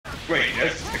Wait,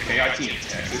 that's the KIT in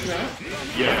Texas now?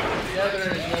 Yeah.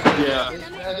 Yeah.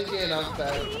 I think they announced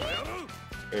that.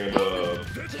 And I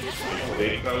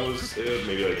think that was it.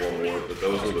 Maybe like one more, but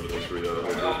those were the big three that I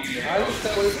remember. I just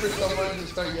can't wait for someone to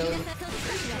start yelling.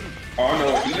 Oh no,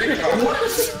 you think about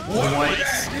What?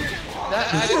 That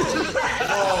attitude.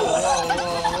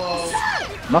 Whoa.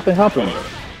 Nothing happened.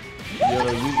 Yo,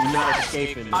 you're not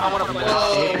escaping. I don't want to play.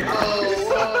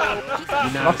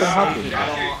 Nothing happened.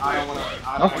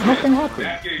 Nothing happened.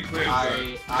 That's getting clipped.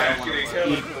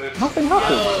 Nothing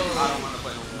happened.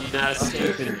 You're not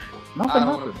escaping. Nothing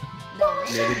happened.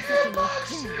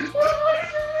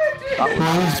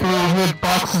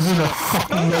 Boxes in a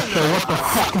fucking metro. What the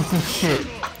fuck is this shit?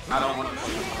 I don't want to.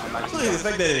 I don't even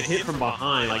expect that it hit from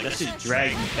behind. Like that shit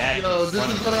dragged you back. Yo, this is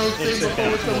what I was saying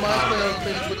before with the Minecraft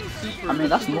thing with the super. I mean,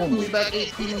 that's normal. We back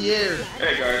 18 years.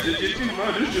 Hey guys, it's just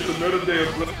it's just another day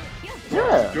of blood.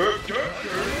 Yeah.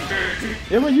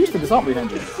 Yeah, we're used to this, aren't we,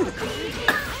 Henry?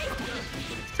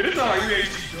 It's not like you ain't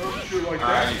seen dumb shit like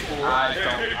that before. I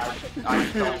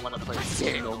don't want to play this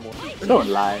game no more. Don't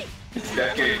lie.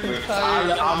 That game clip.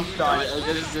 I'm done.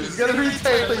 It's gonna be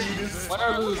tape that you just. Win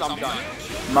or lose, I'm done.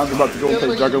 Man's about to go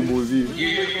play Dragon Ball Z.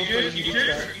 You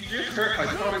just hurt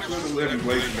HyponicZero the living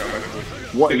blazing now.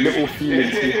 What little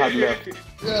feelings he had left. Yeah,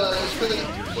 it's gonna.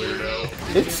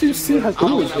 xHyponicZero has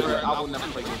always hit I him. will never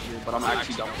play this game, but I'm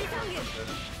actually done with it.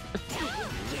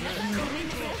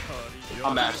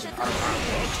 I'm mashing.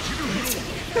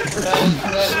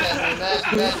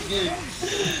 That's good.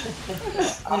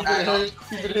 I'm done.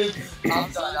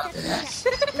 I'm done after that.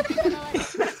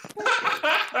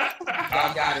 I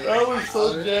got it. That was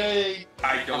so dang.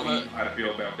 I don't know how to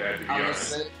feel about that, to be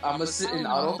honest. I'm gonna sit in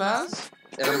auto pass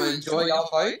and I'm gonna enjoy y'all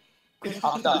fight.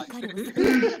 I'm done.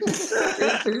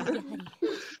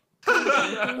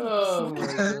 Oh my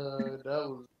god, that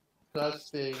was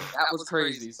disgusting. That was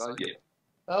crazy, son. Yeah.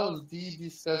 That was the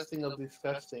disgusting of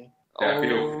disgusting. That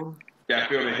feel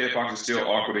the hitbox is still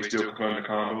awkward. They still confirm the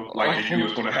combo like they knew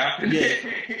was gonna happen. Yeah.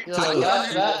 Yo,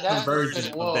 that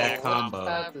Conversion of that combo.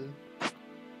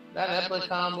 That epic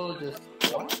combo just.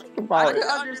 I could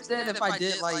understand if I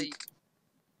did like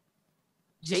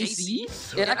JC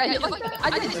and I hit like that. I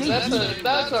did JC.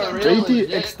 That's a real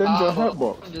JD extends your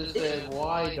hurtbox. Just said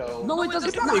why though? No, it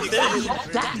doesn't. It's not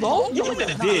That low? Even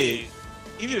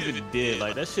if it did,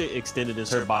 like that shit extended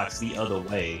his hurt box the other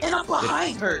way. And I'm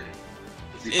behind her.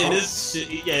 And this shit,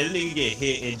 yeah, this nigga get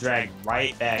hit and dragged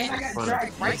right back And I in got front of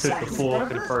dragged him. right It took back the in full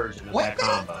front of her? conversion of What that the-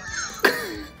 combo.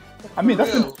 I mean,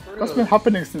 that's been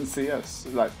happening since CS.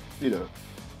 Like, you know.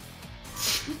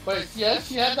 Wait, yes,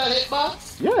 she had that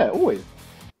hitbox? Yeah, always.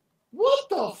 What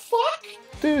the fuck?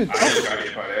 Dude, I just got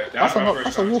hit by that. That was my first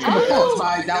that's a time. walk in the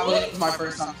park. That was my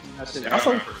first time seeing that shit. That was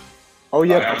my first. Oh,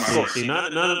 yeah. That was my first. See,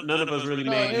 none of us really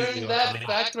No, made hearing that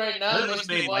fact right now none of us makes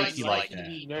me made want Mikey like to that.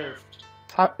 be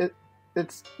nerfed.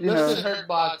 It's, you know. Listen, hurt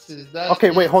boxes. That's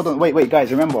Okay, wait, hold on. Wait,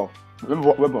 guys, remember.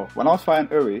 When I was fighting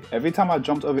Uri, every time I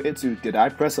jumped over Itsu, did I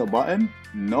press a button?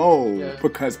 No, Yeah.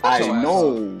 because I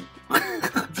know.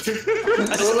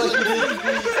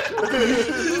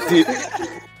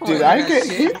 Did I get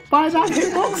hit by that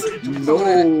hitbox? No.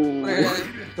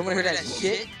 Don't wanna hear that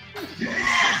shit?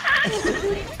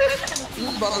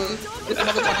 This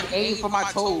motherfucker aim for my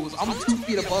toes. I'm 2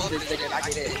 feet above this nigga and I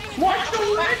get hit. Watch the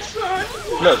leg, son!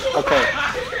 Look, okay.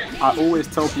 I always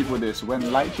tell people this. When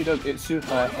Lighty does Itsu,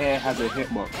 her hair has a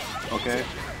hitbox. Okay?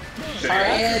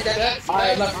 Alright, That's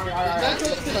alright. what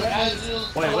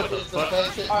the fuck?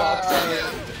 best hitbox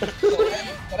ever.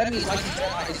 So that means like you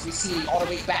said, is we see all the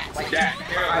way back. Like That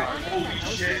hairline, holy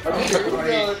shit. Yo,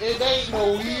 it ain't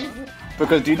no weave.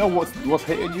 Because do you know what's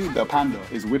hitting you? The panda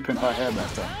is whipping her hair back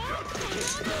then.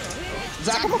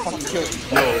 Zach, I'm gonna fucking kill you.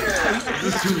 No, this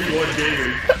is 2v1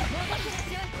 gaming.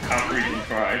 I'm freaking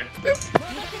crying.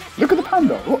 Look at the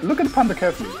panda. Look at the panda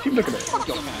carefully. Keep looking at it.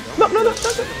 Look.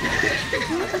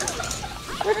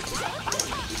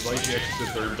 Like the extra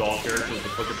third doll character with the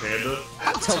fucking panda.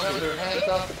 Remember, hands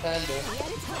off the panda.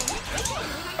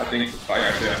 I think, like I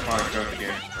said, I'm fine jump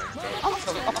again.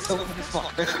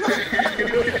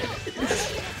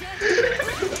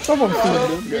 Someone feed We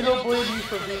this guy. don't blame you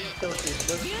for being tilted.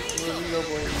 We don't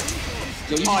blame you.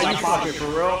 Yo, you fucking for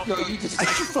real? Yo, you just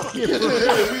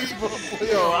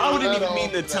Yo, I wouldn't even mean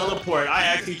to teleport. I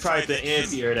actually tried to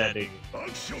anti-air that nigga.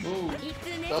 Ooh,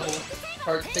 double.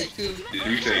 Hard to take two. Did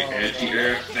you say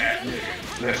anti-air? That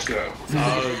nigga. Let's go.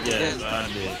 Oh, yes, I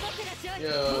did.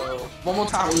 Yo. one more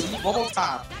time, Rudy. One more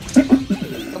time.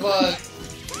 Come on.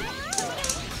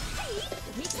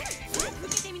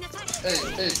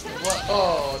 Hey, what?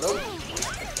 Oh, nope.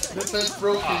 Defense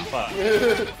broken. Ah, fuck. You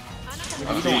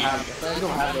don't have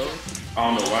those. I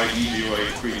don't know why easy like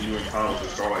freaking doing combos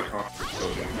with Starlight Conference is so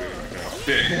damn good right now.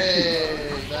 Hey,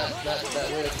 that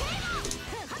whip.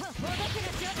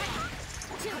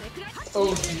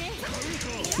 Oh,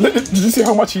 Did you see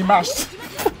how much he mashed?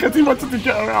 Because he wanted to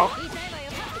get her out.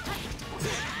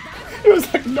 He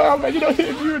was like, "No, man, you don't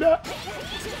hit me with that."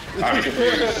 I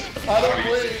don't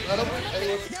blame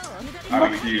anyone. I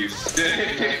refuse.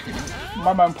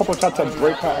 My man Papa tried to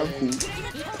break her ankle.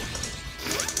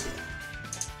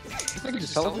 I can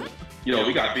just tell him. Yo,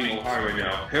 we got Bingo High right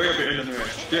now. Hurry up and end the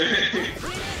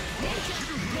match.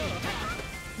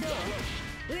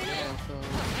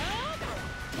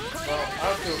 Well,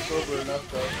 I feel sober enough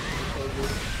though.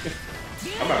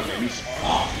 I'm about to make me some. I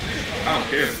don't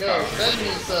care. Yo, send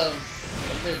me some.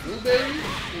 Blueberry?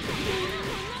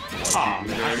 Oh,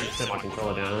 man, I can set my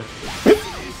controller down. You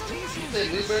say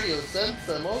blueberry, you'll send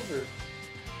some over.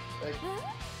 Like,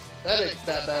 that ain't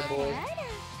that bad boy.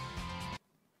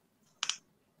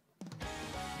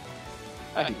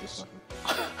 I hate this sucker.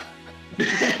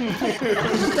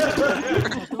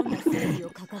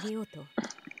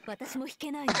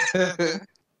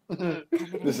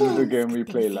 This is the game we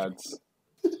play, lads.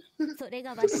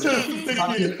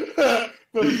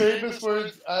 The famous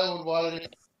words I would want to.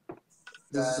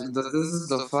 This is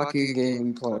the fucking game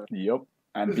we play. Yup.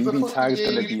 And This is the BB fucking tag's game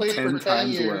gonna we be played for 10 10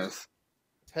 times years. worse.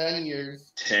 10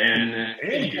 years. 10 I've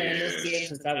been playing this game years.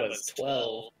 since I was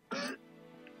 12.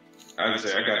 I was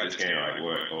say I got this game like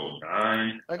what? Oh,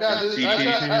 9. I got this.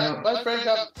 CT. My friend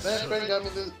got me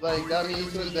this, like got me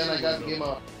into it. Then I got the game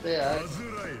off. Yeah.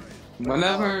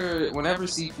 Whenever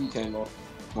CP came up,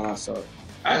 when I saw it.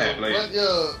 I had played. When,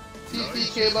 yo,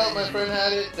 TC came out. My friend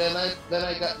had it. Then I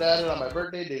got that on my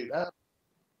birthday, dude.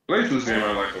 Blaze been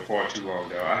around like for far too long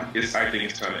now. I think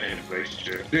it's time to end the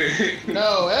relationship.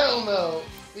 No, hell no.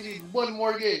 We need one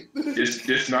more game.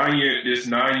 this 9 years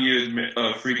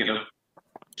freaking up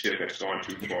shit that's going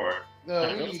too far. No,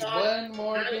 we need one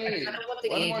more game. I kind of want the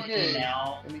One game more to game.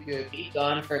 now Let me good. be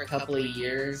gone for a couple of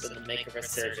years and then make a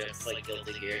resurgence like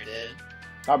Guilty Gear did.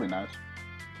 That'd be nice.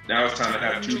 Now it's time to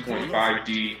have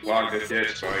 2.5D log the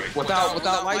dead spike.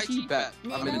 Without light feedback,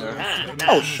 I'm in there.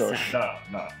 Oh, shush. No,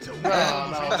 no.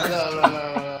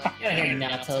 No. You're here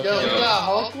now, Toby. Yo, we got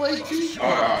Hulk Blade too?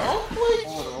 Hulk Blade?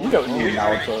 You don't need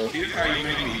Naruto. Here's how you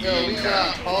make me Yo, we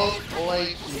got Hulk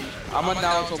Blade. I'm a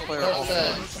Naruto player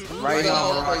also. Right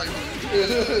now, I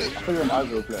thought you were an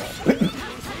Azure player.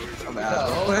 I'm Yeah, out.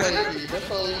 Hulk Blade. That's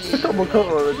all we need. Come on, come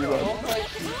already, man. Hulk Blade.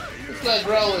 It's like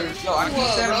growlers. Yo, I keep Come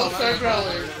on, saying Rockstar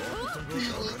growlers.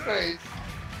 Jesus Christ.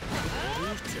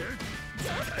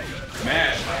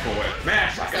 Mash like a what?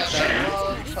 Mash like a champ.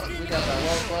 We got that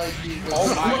Hulk Blade. Oh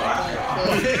my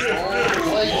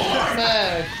Blade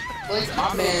smash. Blade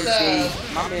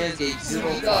My man gave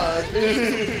zero God.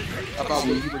 about what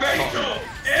he was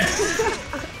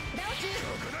talking.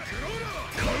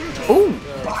 Ooh!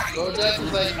 Bojack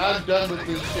was like, I'm done with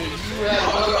this shit. You had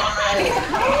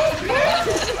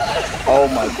Oh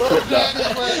my Bojack god. is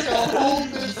like, I'll hold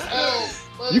this out.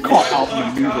 You can't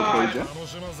outmaneuver Bojack.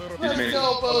 Let's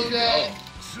go, Bojack.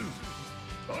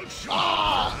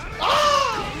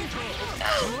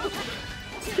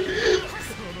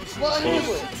 My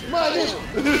nigga.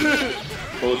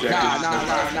 Bojack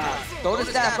Nah. Throw the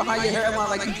staff behind your hairline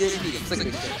like you did me. I'm sick of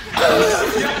this shit.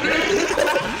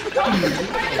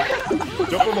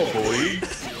 Jump on my boy.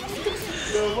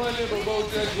 Yo, my nigga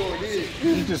Bojack going in.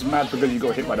 He's just mad because you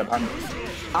got hit by the panda.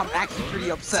 I'm actually pretty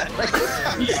upset. Like,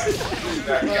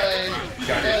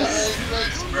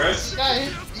 Express. he got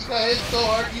hit so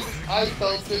hard, I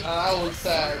felt it and I was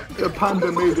sad. The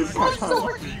panda made it pop.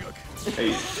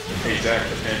 Hey, Zach,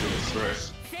 the Pendulum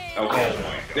Express. Okay.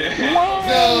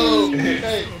 No!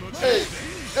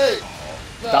 Hey!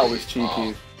 That was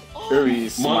cheeky. Uri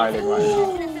is smiling right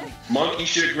now. Monkey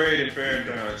shit great in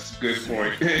Paradise. Good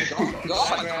point.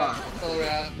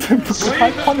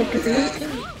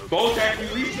 XHyponicZero. Bojack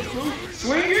release the flute.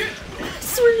 Swing it.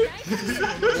 Swing it.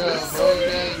 Yeah,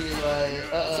 Bojack be like,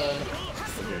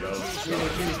 you know,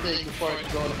 take the part to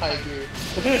go in high gear.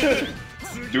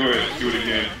 Do it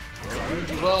again.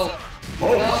 Well,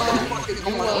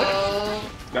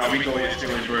 Now we go ahead and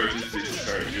stealing birds.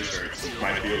 This hurts.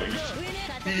 My feelings.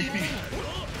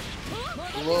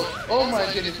 well, oh my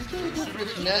goodness, you really good for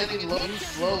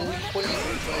Shenanigans, low, weak point,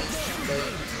 like,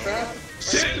 crap.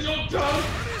 Sentinel dunk.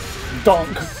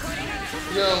 Donk.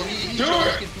 Yo, we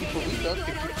dunking people, we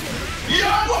dunking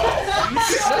people.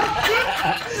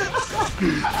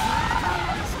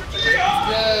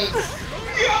 Yes!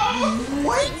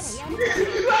 What?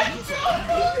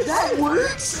 That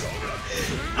works?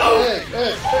 Hey!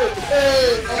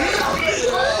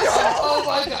 Oh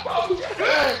my god!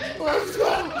 Hey, let's go!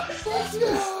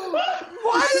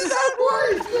 Why does that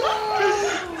work?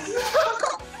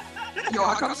 Yo,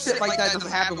 how come shit like that doesn't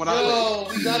happen when I play? Yo,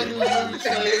 we gotta do Yuri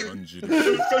Slayer.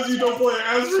 Because you don't play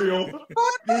Asriel.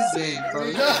 Fuck this game, bro.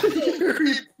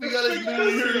 We gotta do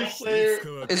Yuri Slayer.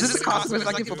 Is this the consequence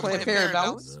I get for playing fair and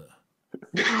balanced?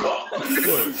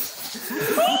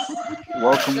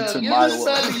 Welcome to You my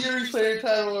understand world. the Yuri Slayer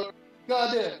title.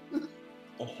 Goddamn.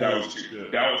 That was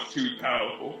too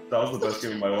powerful. That was the best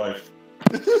game of my life.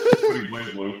 Pretty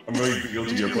Blaze Blue. I'm really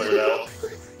guilty Gear player now.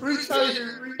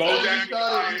 Retire. Bojack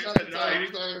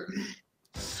Retire.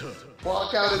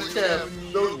 Walk out of the camp.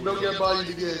 Don't get bodied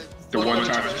again. The one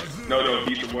time. No,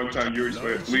 he's the one time Yuri's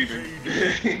leaving.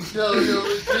 Yo,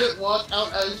 legit walk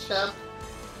out as champ.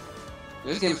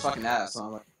 This game is fucking ass, so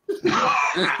I'm like.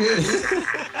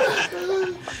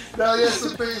 Now he has to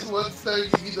face 1 star. You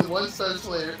need the 1-star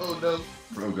Slayer. Oh no.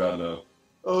 Oh god, no.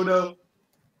 Oh no.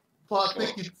 Plot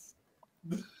thickens.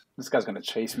 This guy's gonna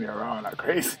chase me around like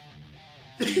crazy.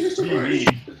 What do you mean?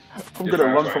 I'm gonna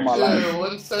run for my life. Yeah,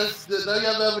 1-star. Now you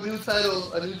have to have a new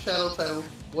title, a new channel title.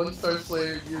 1-star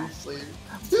Slayer, Yuri Slayer.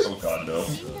 Oh god, no. I'm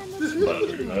not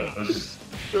doing that. That's just...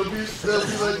 There'll be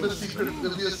like the secret.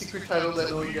 There'll be a secret title that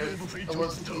no one gets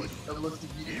unless you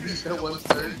beat that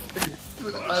 1-star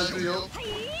with Asriel.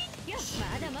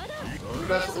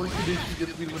 That's the only condition you get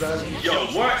to beat with Asriel. Yo,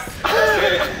 what?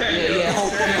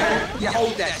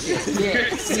 Hold that shit.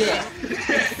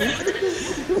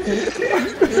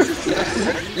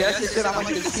 That's the shit I like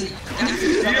to see. That's the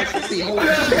shit I like to see. Hold that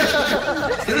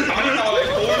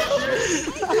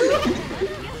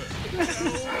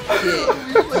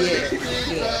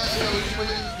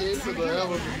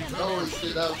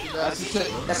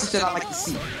That's the shit I like to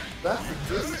see.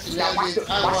 Now watch the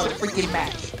freaking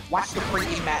match. Watch the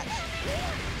freaking match.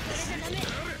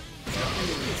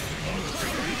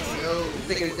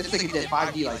 This thing did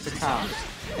 5D like 6 times,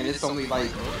 and it's only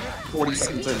like 40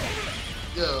 seconds in.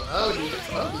 Yo, I would do that.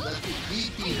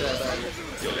 DP that bad.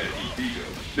 Yo, that DP go.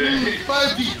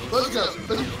 5D. Let's go.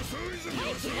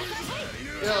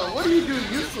 Yo, what are you doing?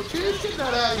 Useful. Get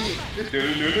that out of here.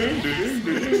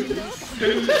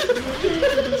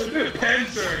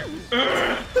 Panzer.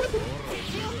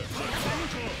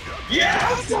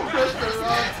 Yes! Press the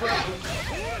wrong button.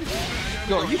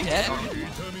 Yo, are you dead?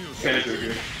 Panzer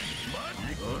good.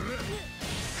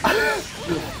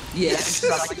 Yeah, that's the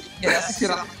shit I like to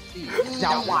see.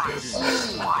 Now watch.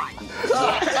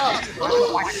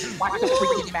 Watch the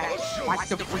freaking match. Watch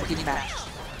the freaking match.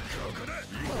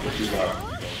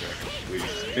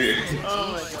 Oh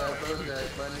my god, Bojack,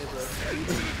 funny bro.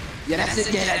 Yeah, that's it.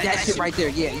 Yeah, that shit right there.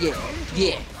 Yeah.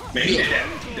 Man, he did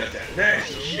that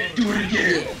shit. Do it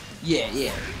again.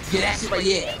 Yeah, that's it right.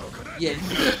 Yeah.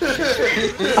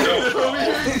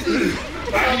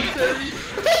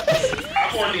 I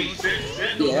want these sit.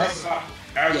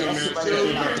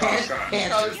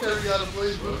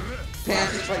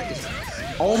 Pants is like this.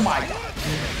 Oh my god.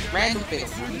 Random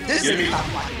face. This is not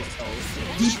watching this toes.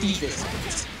 Deep this.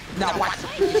 Now watch.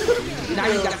 Now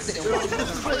you gotta sit and watch.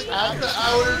 After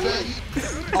hours,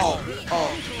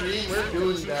 we're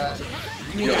doing that.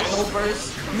 You got no burst.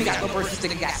 You got no burst.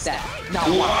 This nigga got stabbed. Now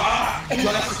watch.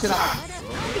 Yo, that's the shit I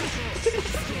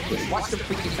like. Watch the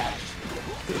freaking match.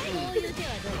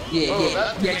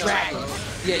 Yeah, dragons.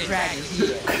 Yeah.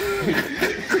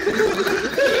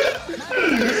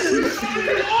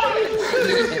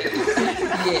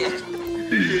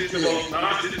 This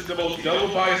is the most double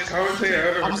biased commentary I've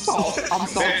ever I'm salty.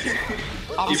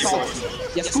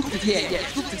 Yeah, scoop this,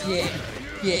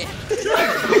 yeah.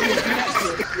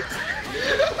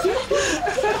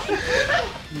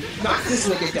 Knock this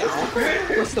nigga down.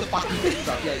 What's the fucking bitch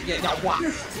up? Yeah, now watch.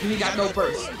 You ain't got no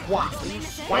burst. Watch the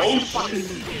fucking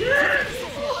movie.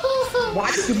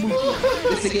 Watch the movie.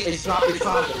 This nigga is dropping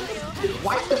combos.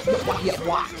 Watch.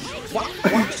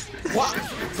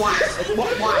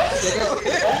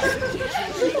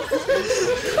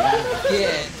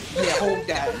 Yeah, hold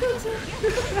that.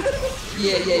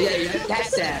 Yeah, that's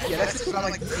sad. Yeah, that's what I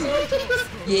like to see.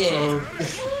 Yeah.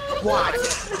 Watch.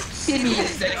 Give me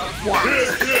this thing. Watch.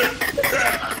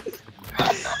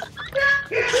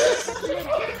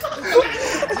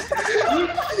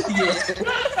 Yeah.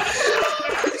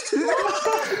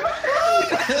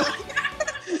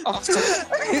 I'm so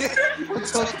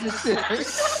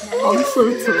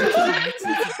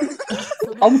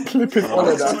I'm clipping all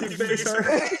of that.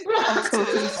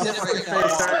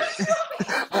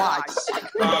 Watch.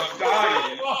 I'm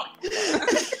dying.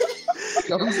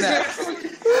 Yo, who's that?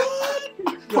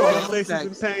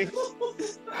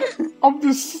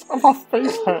 My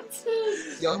face hurts.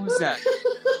 Yo, who's that?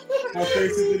 My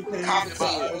face is in pain.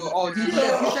 Oh,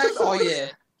 DBCF2? Oh, yeah.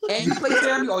 And you play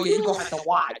Terry? Oh yeah, you gonna have to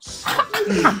watch.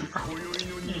 You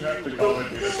have to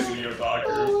comment this in your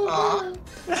doctor. No,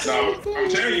 I'm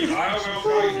telling you, I don't know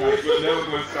why you never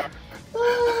going to stop.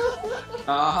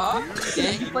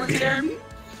 And you play Terry?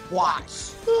 Watch.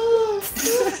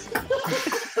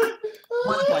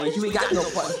 One play, you ain't got no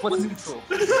buttons. What's neutral?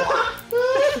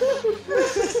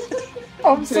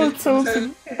 I'm so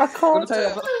tilted. I can't. Let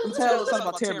me tell you something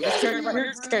about Terry. This character right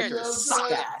here, this character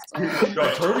suck ass. Yo,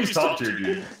 Kirby's top tier,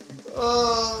 dude.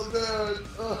 Oh man.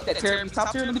 That Terry's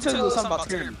top tier. Let me tell you something about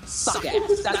Terry. Suck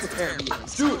ass. That's what Terry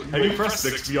is. Dude, Have you pressed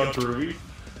 60 on Kirby?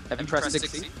 have you pressed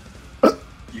 60?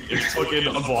 It's fucking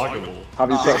unblockable. Have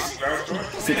you pressed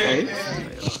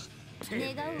 6A? I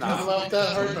love that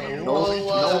hurt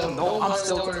no. No, I'm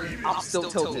still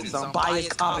tilted. So I'm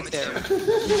biased commentary.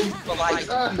 But like,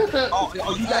 oh,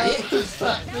 you got hit?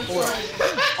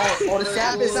 Oh, the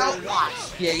stab is out?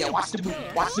 Watch. Yeah, watch the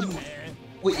movie.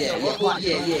 Wait, yeah.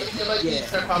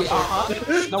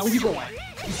 No, where you going?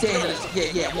 You saying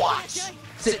yeah, watch.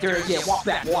 Sit there, yeah, walk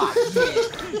back, watch.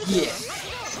 Yeah.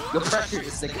 The pressure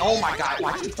is sick. Oh my god,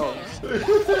 watch your toes.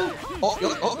 Watch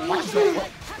your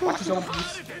zone,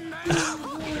 please.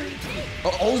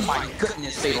 Oh my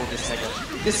goodness, fatal this second.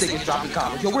 This thing is dropping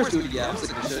comments. Yo, where's Duty at? I'm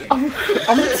sick of this shit. I'm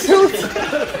tilted.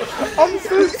 I'm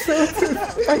so tilted.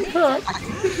 I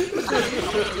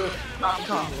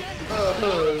can't.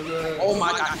 Oh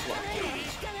my god.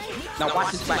 Now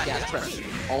watch this black ass pressure.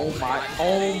 Oh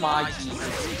my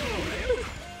Jesus.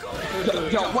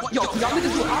 Yo, y'all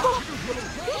niggas do auto?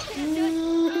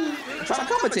 I'm trying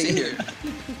to commentate here.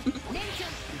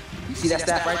 You see that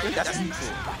staff right there?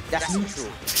 That's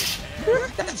neutral.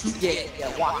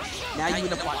 Yeah, watch. Now you in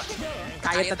the punch.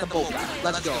 Kayet at the boat guy.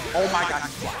 Let's go. Oh my god, you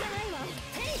fly.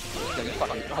 Yo, you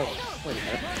fucking, hold on. Wait a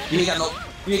minute. You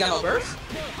ain't got no burst?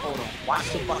 Hold on. Watch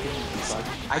the fucking movie, son.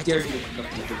 I dare you to come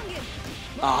to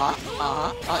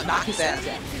the knock his ass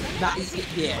out. Drop his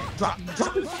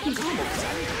fucking combos.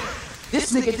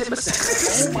 This nigga did mistake.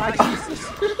 Oh my Jesus.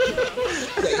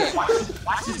 Yeah,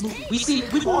 watch this movie.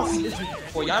 We've all seen this movie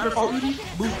before. Y'all ever fought Rudy?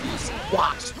 Movies.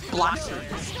 Watch. Block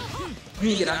series. You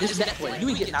ain't getting out of this Netflix. You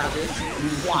ain't getting out of this.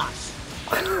 Watch.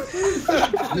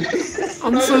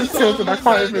 I'm so tilted. I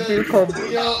can't even do combo.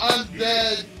 Yo, I'm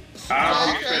dead.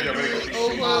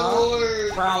 Oh my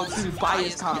lord. Round 2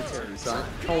 biased commentary, son.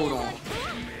 Hold on.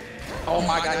 Oh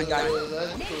my god, he got it.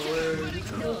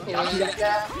 Y'all see that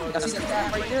guy? Y'all see that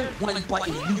guy right there? One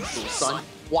button neutral, son.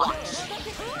 Watch.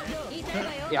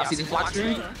 Y'all see this block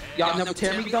screen? Y'all know what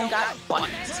Terry don't got?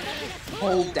 Buttons.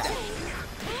 Hold that.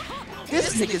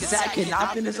 This nigga Zach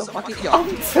cannot finish a fucking yo.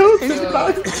 I'm tilted,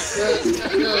 man. Zach,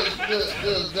 you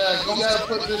gotta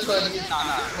put this on me. Nah.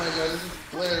 Oh my god, this is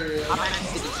hilarious. I'm actually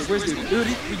thinking shit. Where's Duty?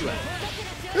 Duty? Where you at?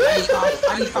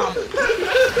 I need combo.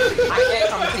 I can't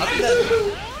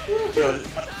commentate.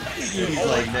 He's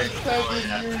like next.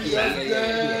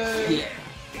 Yeah.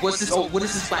 What is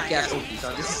this black ass OP,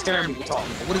 son? This is Terry we're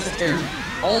talking about. What is this Terry?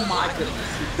 Oh my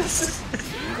goodness.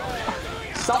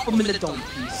 Stop him in the dome,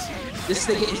 please. This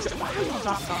nigga is why are you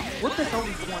dropping something? What the hell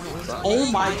is going on? Oh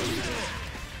my Jesus.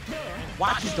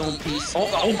 Watch his dome piece.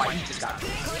 Oh my, he just got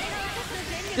this.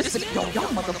 This is y'all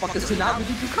motherfuckers cannot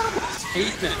really do combos.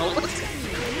 Hey man,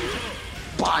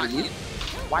 body.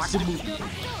 Watch the movie.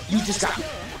 You just got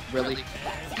really?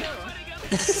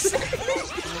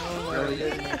 Really?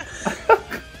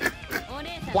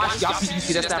 Watch y'all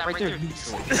see that stuff right there?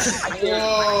 Neutral.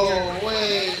 Whoa,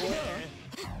 wait.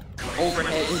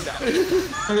 Overhead inbound.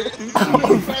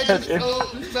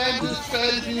 Man just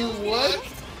tried to do what?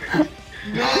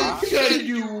 Man tried to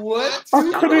do what? I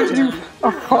couldn't do. I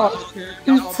can't.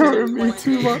 He's tilting me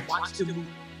too much. Watch the movie.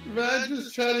 Man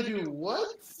just trying to do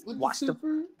what? Watch the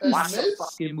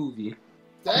fucking movie.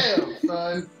 Damn,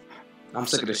 son. I'm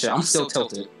sick of this shit. I'm still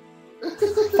tilted.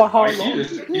 For how Like, long? you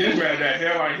just grabbed that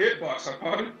hairline hitbox,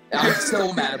 Hyponic. I'm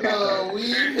so mad about that.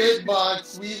 We've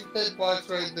hitbox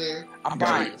right there. I'm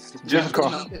biased. Jimka,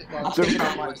 I'm thinking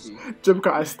I'm biased.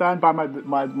 Jimka, I stand by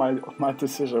my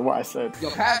decision. What I said.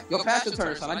 Yo, pass your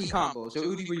turn, son. I need combos. Yo,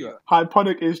 Udi, where you at?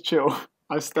 Hyponic is chill.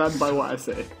 I stand by what I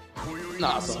say.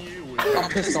 Nah, son. I'm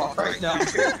pissed off right now.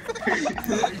 This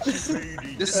is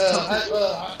Hyponic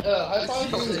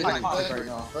is Hyponic right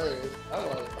now. I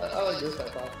like this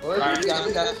Hyponic. Alright,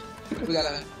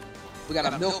 we got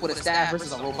a milk with a staff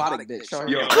versus a robotic bitch. Sure.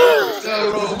 Yo.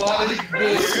 Robotic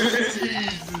bitch.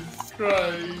 Jesus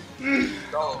Christ.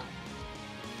 Go.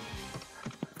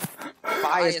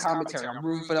 Biased commentary. I'm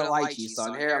rooting for the lychee,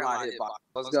 son. Hairline hitbox.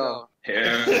 Let's go.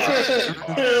 Hairline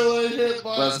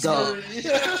hitbox. Let's go.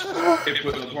 It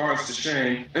put the bars to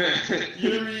shame.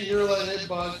 Yuri, hairline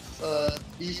hitbox,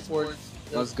 esports.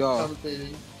 Let's go.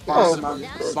 Commentating.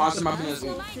 Sponsor my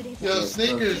business. Yo,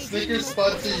 Snickers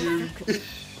sponsor you.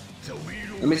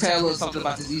 Let me tell you a little something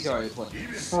about this easier play.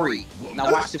 Free.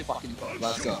 Now watch the fucking.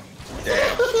 Let's go.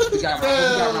 We got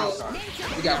round start.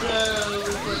 We got round.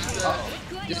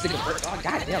 This nigga first. Oh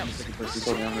goddamn, this nigga first. He's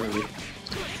so damn early.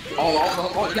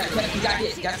 Oh, you got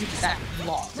hit. You got to sack. You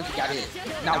lost. You got hit.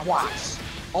 Now watch.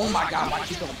 Oh my god,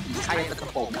 watch you go. Kaya the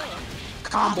combo.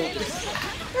 Combo this.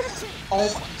 Oh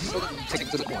my, take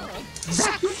it to the corner.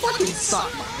 Zach, you fucking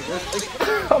suck, my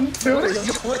nigga. I'm doing it.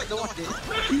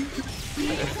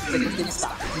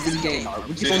 Stop. He's in game art.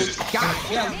 God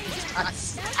damn.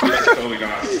 That's totally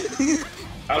gone.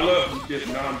 I love this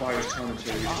non-biased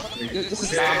commentary. This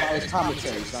is non-biased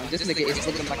commentary, son. This nigga is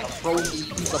looking like a frozen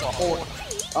piece of a whore.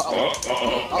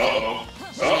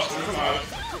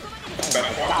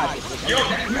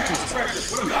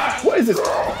 What is this?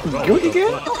 Guilty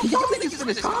again? Y'all niggas in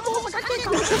this combo? Like, I can't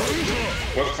come.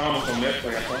 What's common from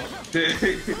Netflix? I thought.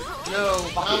 No,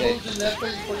 combos in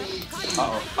Netflix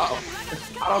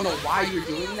 2018. I don't know why you're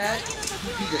doing that.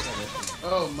 You just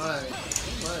Oh my.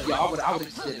 Yo, I would have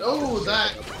did it. Oh,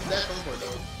 that's over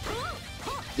though.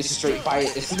 This is straight by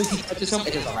it. As soon as he touches him,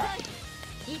 it is a wrap.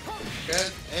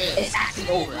 It's actually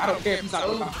over. I don't care if he's not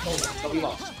over. So we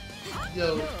lost.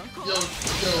 Yo, Roz,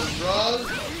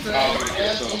 I was gonna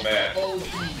get so mad. I was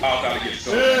about to get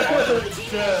so mad.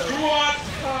 What?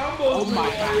 Oh my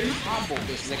god, combo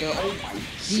this nigga. Oh my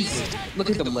Jesus. Look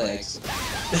at them legs.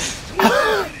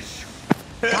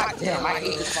 God damn, I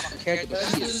hate this fucking character, but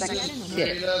she is second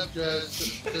shit.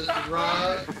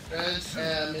 Alright,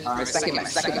 second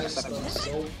match.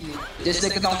 This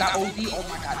nigga don't got OD, oh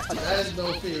my god. That is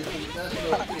no fear.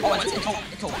 Oh,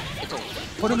 it's over.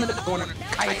 Put him in the corner.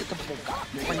 Kaya to the boca.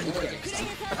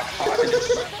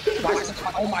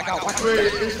 Oh my god, watch Wait,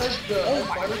 it's like the... Oh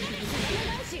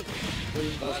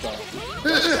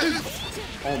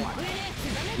my god.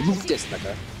 Move this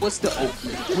nigga. What's the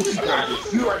opening? What you got?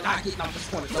 You are not getting off this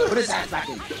corner. Put his ass back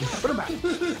in. Put him back.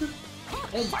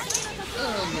 Oh my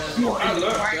god. You are in the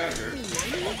right.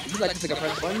 You like this nigga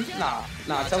press button? Nah,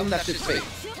 tell him that shit's fake.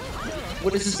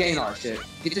 What is this gain art shit?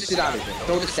 Get this shit out of here.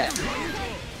 Throw the set.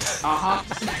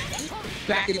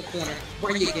 Back in the corner.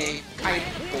 Bring your game. Kite.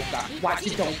 Oh god. Watch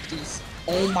it don't please.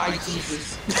 Oh my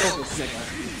Jesus. Throw this nigga.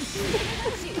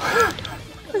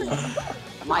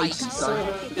 Light, son.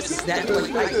 This is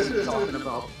Netflix light you're talking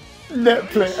about.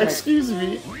 Netflix, excuse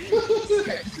me.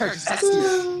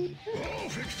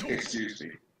 Excuse me.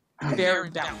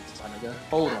 Very balanced, my nigga.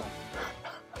 Hold on.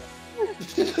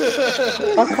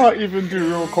 I can't even do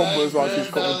real combos while she's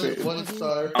commentating. 1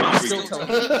 star. I'm still telling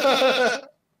you.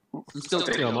 I'm still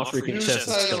telling Yo, you. my freaking chest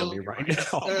is killing me right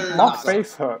now. My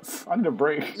face hurts. I need a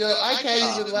break. Yo, I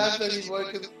can't even laugh anymore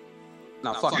because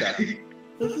Nah, fuck that.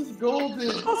 this is golden.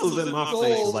 Muscles in my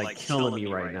face is like killing me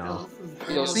right now.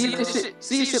 Yo, see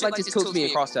if shit like this tilts me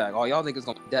in cross tag. Oh, y'all niggas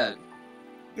gonna be dead.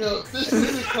 Yo, this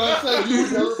is a concept you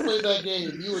would never play that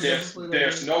game. You would never play that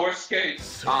There's game. no escape.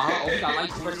 Oh, we got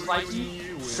light versus light.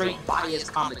 Straight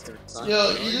biased commentary, son.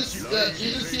 Yo, you just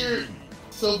hear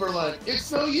Silverline.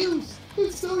 It's no use.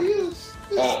 It's no use.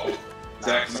 Oh,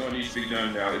 Zach, no one needs to be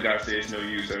done now. They gotta say it's no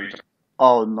use every time.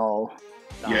 Oh no.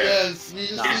 Yeah. Yes, you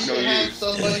just need to have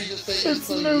somebody just say it's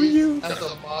no use as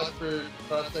a mod for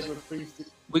Prospect with Priest.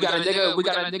 We got a nigga with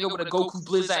a Goku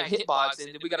Blizzard hitbox,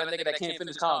 and we got a nigga that can't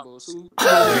finish combos. Who?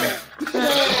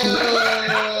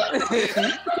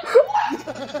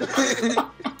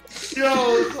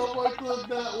 Yo, someone clip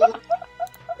that one.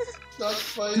 Stop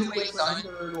fighting with the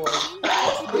third one.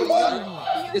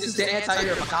 This is the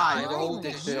anti-hero of a guy. Hold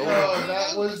this shit. Yo,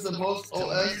 that was the most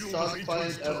OS stock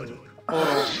fight ever.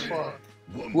 Oh, fuck.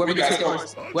 Whoever gets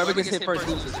hit first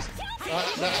loses. They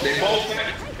both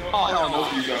said, Oh, hell no.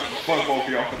 Fuck both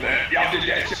of y'all for that. Y'all did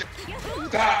that shit.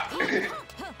 Stop.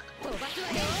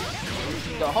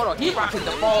 Yo, hold on. He rocking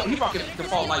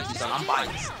default light, son. I'm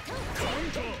biased.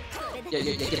 Yeah,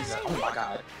 get it. Oh my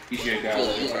god. He's getting down.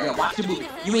 Yeah, watch the movie.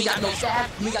 You ain't got no stab.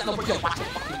 You ain't got no. Yo, watch it.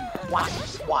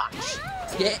 Watch.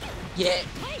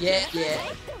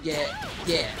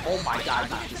 Yeah. Oh my god,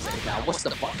 not this thing now. What's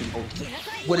the fucking OD?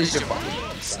 What is your fucking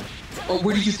OD, son? Oh,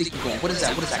 where do you think you're going? What is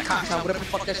that? Cop whatever the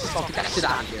fuck that shit's called. Get that shit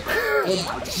out of here. Oh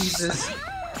my Jesus.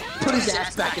 Put his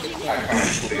ass back in the corner.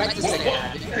 Like this nigga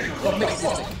have it. Oh,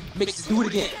 mix it. Do it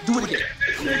again.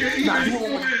 Nah, do it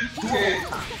one more time.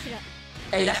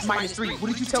 Hey, that's -3. What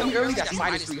did you tell me earlier? That's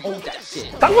 -3. Hold that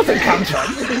shit. That wasn't counter.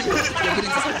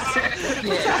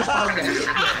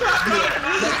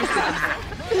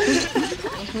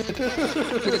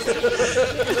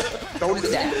 Throw this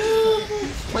down.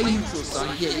 Play neutral, son.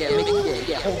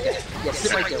 Yeah, hold that. Yeah,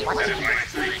 sit right there. Watch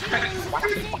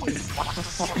the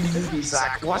fucking movie,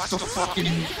 Zach. Watch the fucking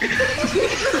movie.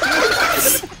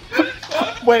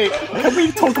 Wait, can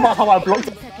we talk about how I blocked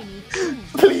it?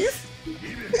 Please?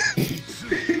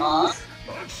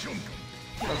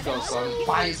 Let's go, son.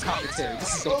 Bias commentary.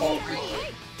 This is the whole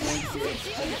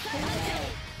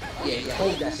Yeah,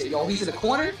 hold that shit. Yo, he's in the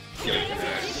corner?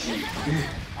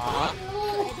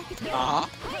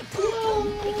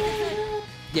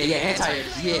 Yeah, anti-air.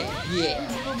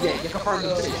 Yeah, confirm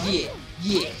them shit.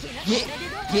 Yeah.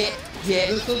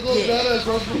 This will go better as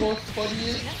the most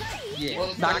funniest.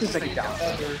 Yeah, knock this nigga down.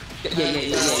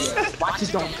 Yeah. Watch his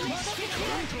dome, please.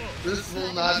 This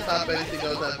will not stop anything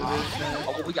else after this, man.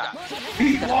 Oh, what we got?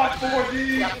 He blocked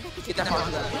 4D. Get that part.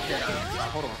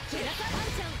 Hold on.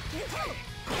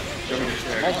 Let me just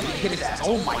check. Oh, hit his ass.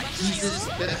 Oh my Jesus.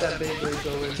 Get that Beyblade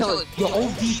going. Kill it. Yo,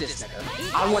 OD this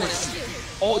nigga. I want to see it.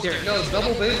 Oh, there. Yo,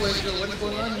 double Beyblade, yo, what's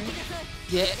going on here?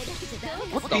 Yeah.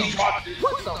 What the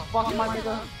fuck, my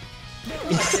nigga?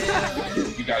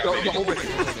 You got Yo, it. over.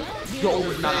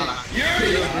 Nah. I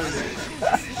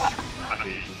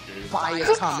hate this game.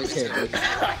 Bias commentary.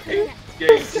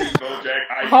 Game 2, Bojack.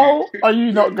 How are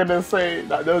you not gonna say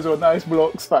that those were nice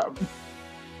blocks, fam?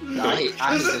 No, I hate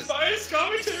This is this. biased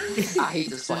commentary. I hate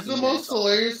this This is fucking the most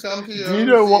hilarious commentary Do you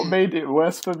know what made it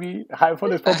worse for me?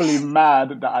 Hyphon is probably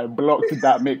mad that I blocked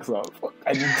that mix-up.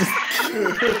 And he just...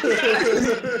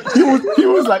 he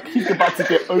was like, he's about to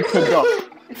get opened up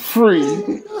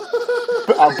free,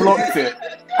 but I blocked it,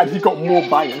 and he got more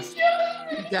biased.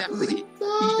 He definitely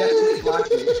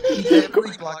blocked it. He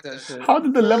definitely blocked that shit. How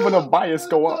did the level of bias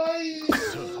go up?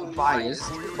 Bias.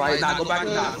 Nah, go back.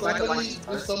 Nah, go back to like.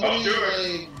 Somebody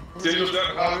like... Single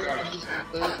duck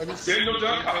hop. Single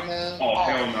duck hop. Oh,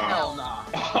 hell no. Hell nah.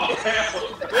 Oh, hell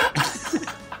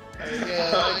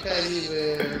Yeah, I can't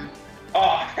even...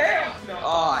 Oh, hell no.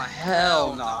 Oh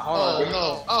hell nah. Hold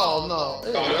on. Oh no.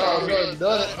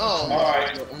 Done it. All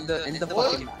right. In the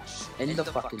fucking match. In the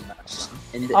fucking match.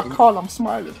 I can't, I'm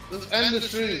smiling. Let's end the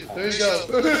stream. There you go.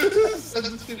 End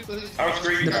the stream, please. I'm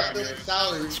screen capping this.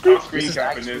 Salary. I'm screen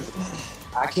capping this.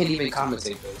 I can't even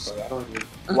commentate though, so I don't even.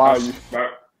 Why are you?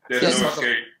 There's Yes, no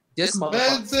escape. This Man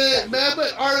motherfucker. said, man,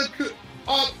 but article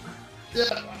up.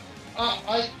 Yeah. Oh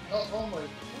my.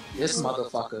 This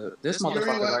motherfucker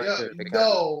right there.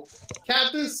 No.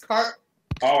 Captain's cart.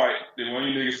 All right, then one of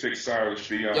you niggas fix Cyrus.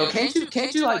 Be Yo, honest.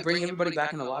 can't you like bring everybody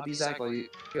back in the lobby, Zach? Like,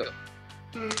 yo.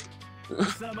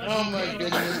 Oh my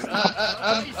goodness.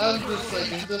 I'm just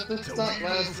like, if this not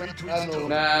last, I don't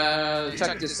know. Nah,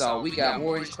 check this out. We got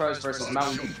Orange Crush versus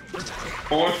Mountain Dew.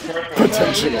 Orange purple. We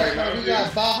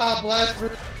got Baja Blast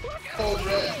versus Cold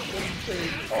Red.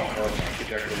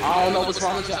 Oh, I don't know what's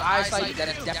wrong with your eyesight. That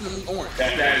is definitely orange.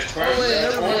 that is Oh purple. wait,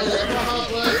 never mind. That's Baja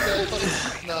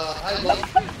Blast. Nah, I love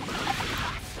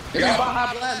It's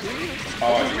Baja Blast, dude. Oh,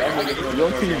 y'all niggas are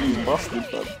Your TV busted,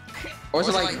 fam. Or is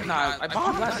it like, nah,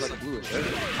 Baja Blast is like bluish.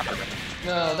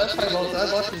 No, that's my most. I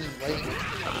watched it like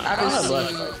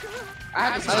I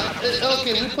haven't seen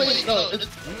okay, we played. No, it's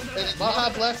Baja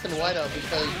Blast and Whiteout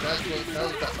because that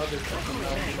was the other fucking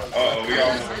Oh, we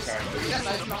all know what time it is. Yeah,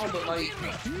 nice and all, but like,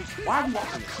 why are you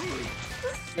watching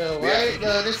this? Yo, right?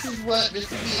 No, this is the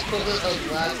equivalent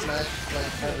of last match,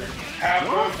 like ever. Have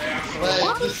fun,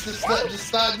 Like, just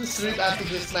start the stream after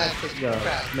this match. Yo,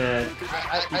 Crap. man.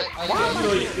 I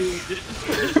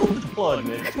Just pull the plug,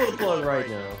 man. Pull the plug right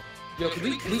now. Yo, can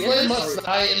we play end this? must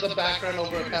die in the background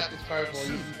over a Captain's Carnival.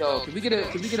 Yo, can we get a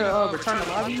return to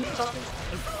lobby or something?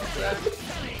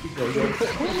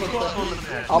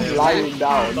 I'm lying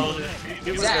down.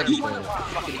 Zach, you want to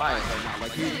fucking bias right now?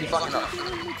 Like you fucking up.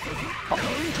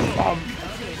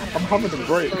 I'm having a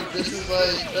break. So this is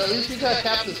like, at least you got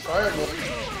Captain's Carnival.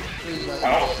 I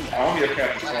don't get a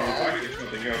captain song. I get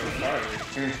something else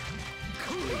entirely.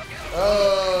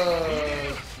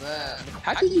 Oh, snap.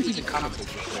 How can you even commentate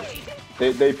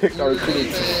this? They picked our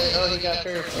team. Oh, he got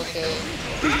cursed. Okay.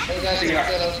 He got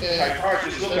cursed. Okay. Like, hard,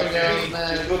 just look There up we go, any,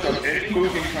 man. just look up any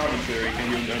moving commentary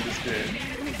and you'll understand.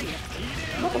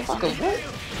 Motherfucker, what?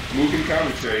 Moving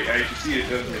commentary, as you see, it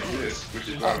doesn't exist, which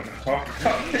is why we're not talking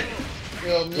about it.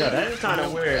 Yo, Yeah, that is kind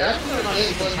of weird. That's kind of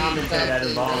like the commentary that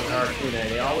involves Arcuna.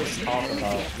 They always talk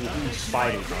about who's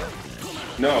fighting.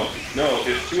 No,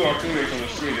 it's two Arcunics on the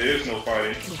screen, there is no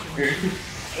fighting.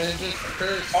 And just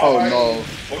cursed. Oh no.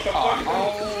 What the fuck?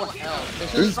 Oh hell!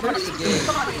 It's just cursed again.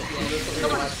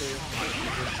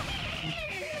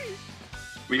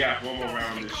 We got one more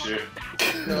round of this shit.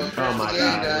 Oh my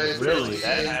god, really?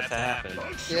 That had to happen.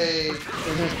 Yay.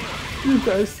 You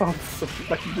guys sound so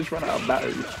like you just ran out of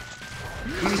batteries.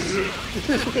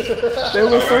 They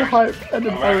were so hyped, and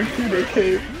then Aracuna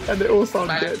came, and they all sound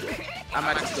dead. I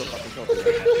might just still fucking kill him.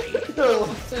 No.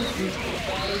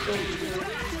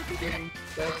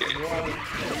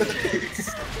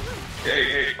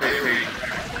 Hey.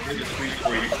 There's a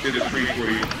screen for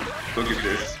you. Look at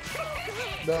this.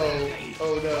 No.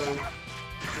 Oh no.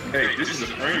 Hey, this is a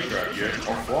frame trap, yeah?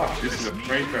 Oh, watch. This is a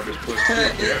frame trap that's pushed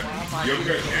through, yeah? You don't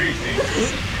press anything.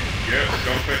 Yeah,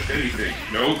 don't press anything.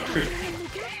 Nope.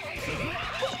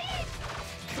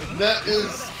 That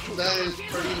is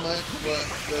pretty much what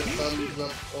the sums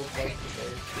up of like the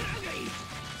bird.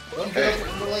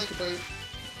 I'm like the bird.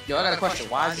 Yo, I got a question.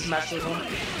 Why is this match so long?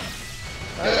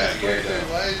 I got a question.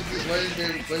 Why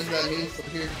is that mean from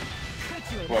here?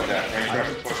 What, that frame trap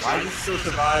is pushed Why are you still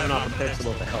surviving off a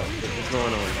pixel of the health? What's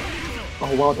going on?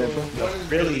 Oh, well then, bro.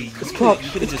 Really? It's clutch. You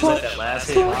could have just let that last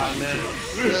hit rock, man.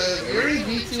 Yuri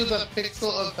beats you with a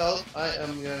pixel of health. I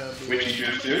am gonna be. Which he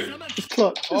just did? It's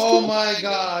clutch. Oh my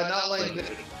god, not like this.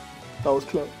 That was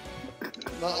clutch.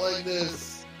 Not like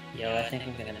this. Yo, I think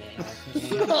I'm gonna name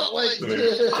it. Not like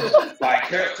this.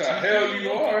 Like, what the hell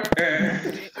you are?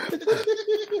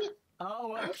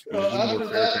 After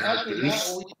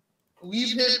that,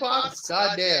 weave hitbox?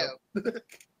 Goddamn.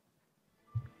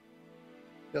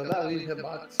 Yo, that weave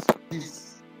hitbox.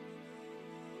 Jeez.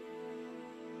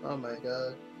 Oh my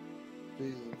god.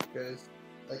 Jesus Christ.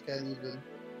 I can't even.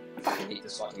 I hate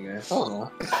this fucking game. Hold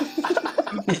on.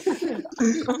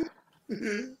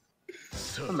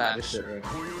 I'm mad as shit, right?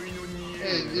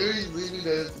 Hey, Yuri's leaving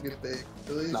that is a good thing.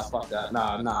 At least. Nah, fuck that.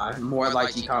 Nah. More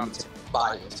like he commented.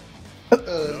 Biased.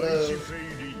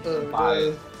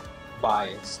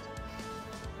 Biased.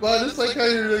 But it's like how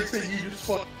you're like saying you just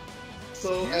fuck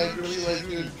so angrily,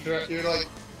 like you're like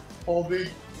holding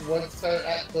one side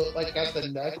at the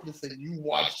neck, and saying you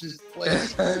watch this play.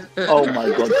 Oh my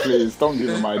god, please, don't give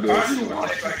him ideas.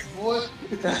 What?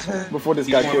 Before this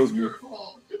guy kills me.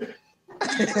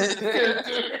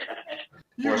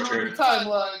 You ruined the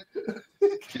timeline.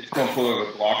 Just gonna pull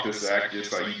up a block this act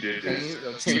just like you did this.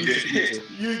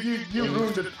 You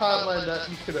ruined the timeline that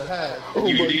you could have had.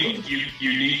 You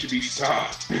need to be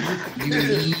stopped. You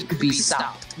need to be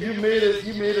stopped. You made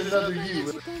another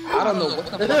you. I don't know what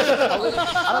the fuck this color is.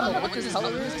 I don't know what this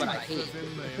color is, but I hate it.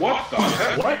 What the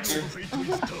heck? What?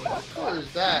 What is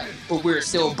that? But we're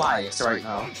still biased right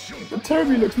now. The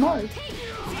Terry looks nice.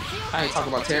 I ain't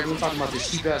talking about Terry, I'm talking about this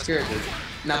cheap ass character.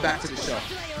 Now back to the show.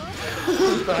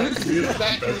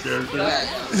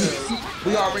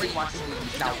 We already watched the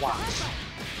movie, now watch.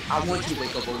 I want you to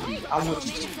wake up, OD. I want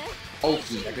you to.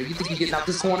 Oakley, nigga. You think you're getting out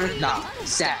this corner? Nah,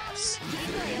 sass.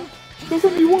 There's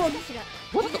only one.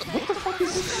 What the fuck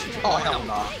is this? Oh, hell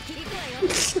no.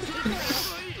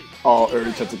 Oh,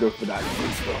 Urge had to go for that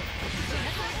good stuff.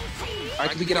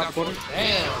 Alright, can we get out the corner?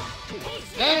 Damn.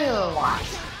 Watch.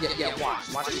 Yeah, watch.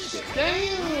 Watch this shit.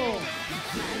 Damn.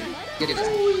 Get it back.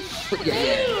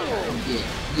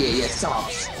 Yeah,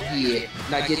 sauce. Yeah.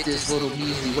 Now get this little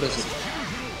measly, what is it?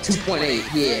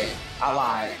 2.8, yeah. I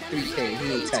lied. 3K, he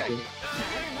ain't teching.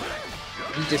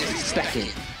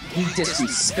 He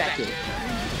disrespecting.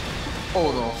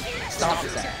 Hold on. Stop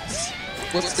his ass.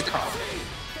 What's the call?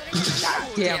 God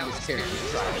damn, this character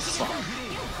is dry as fuck.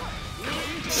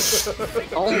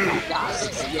 Oh my god.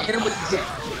 Yeah, hit him with the jet.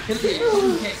 Hit him.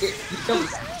 You kill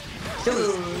his ass. Kill his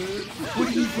ass. What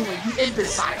are you doing? You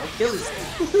imbecile. Kill his ass.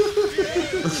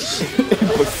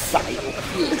 Imbecile.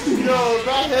 Yo,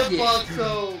 that hitbox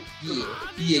though. Yeah,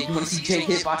 you wanna see Jake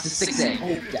hitboxes 6A?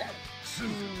 Hold that.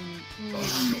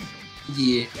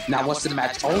 Yeah, now what's the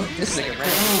match? Oh, this nigga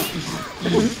ran.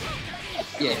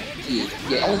 Yeah.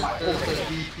 Oh my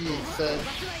god.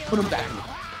 Put him back in.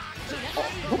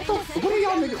 What are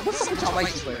y'all niggas? What's up with y'all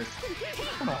Vikings players?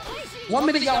 Come on. 1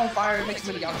 minute y'all on fire, next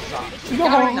minute y'all drop. Y'all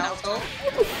already know, so.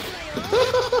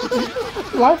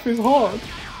 Life is hard.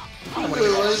 I don't wanna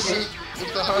get shit.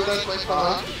 It's the hard life like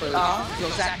Yo,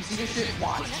 Zach, you see this shit?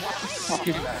 Watch this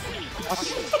fucking back.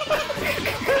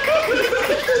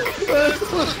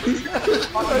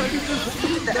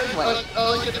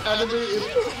 Like an anime is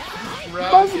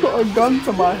Man's got a gun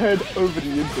to my head over the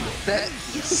internet.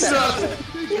 He's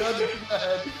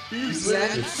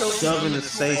Shoving his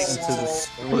face into the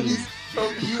screen.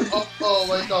 you up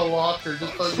like a locker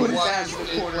just so you watch it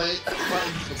play.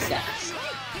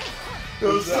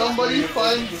 So somebody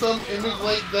find some image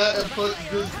like that and put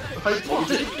this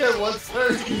hyponic at one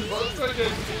side and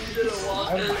in a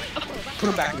locker. Put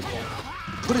him back in the corner.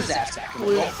 Put his ass back in the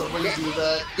Please, corner. somebody do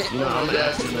that. You know, I'm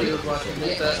asking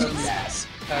His ass.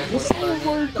 Oh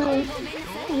my god.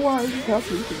 Why is this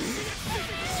happening to me?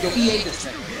 Yo, he ate this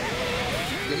thing.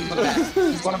 Yeah,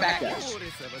 he's gonna backdash.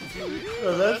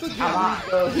 Oh, that's a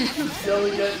good He's just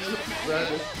yelling at you.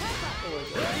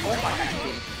 Oh my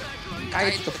god. Guy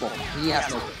hits the floor. He has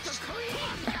no burst.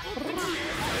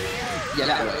 Yeah,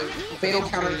 that way. Fatal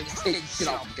counter takes shit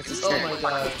off. Gets his Oh turn. my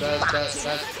god, that's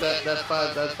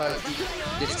 5 feet.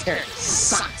 This turn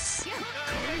sucks.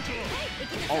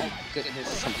 Oh my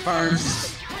goodness.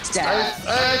 Confirms. Stab. I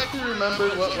actually remember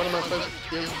what one of my friends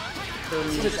gave to me.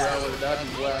 What is that? That'd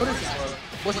be whack. What is that?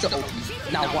 What's the OP?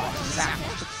 Now watch. Zach.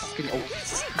 What's the fucking OP?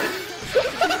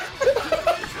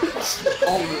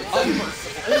 Oh my god,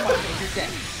 you're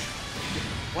dead.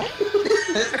 What?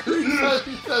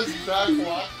 He says Zach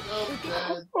Watch. Oh,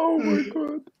 man. Oh my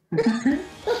god.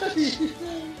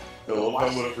 I love how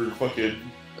whenever fucking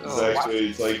Zach's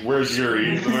face, like, where's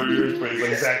Yuri? Whenever Yuri's face,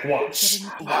 like, Zach, watch.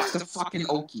 Watch the fucking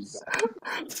Okies.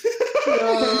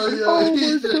 Yo,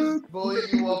 he's just bullying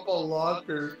you up a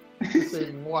locker.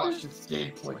 Saying, watch this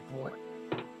gameplay, boy.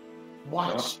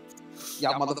 Watch.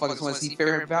 Y'all motherfuckers want to see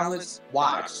fair and balance?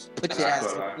 Watch. Put your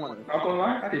ass in the corner. I'm gonna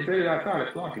lie, I did better than I thought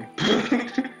at blocking.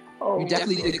 You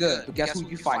definitely did good, but guess who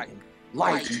you fighting?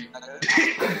 Light.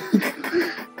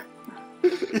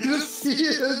 You just see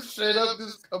it straight up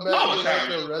just come out I was like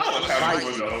having the rest of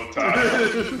fun the whole time.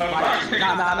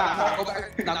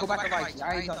 Nah. Go back to Viking. I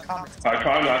ain't done comments.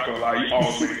 I'm not gonna lie, you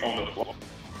always on the floor.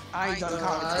 I ain't done I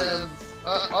comments.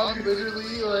 am, I'm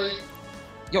literally like,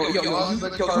 Yo, on the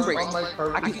you carpet, break. on my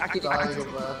carpet, I can- dying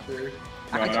of laughter.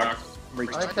 I No,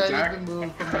 break. I can't even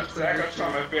move from this Zach, I'm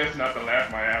trying my best not to laugh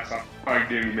my ass off. I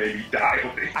didn't maybe die.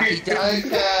 I can I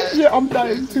can't. Yeah, I'm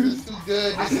dying This too. is too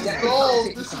good. This is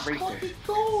gold. This is fucking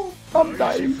gold. I'm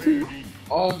dying too.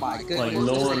 Oh my goodness. Like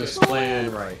no one is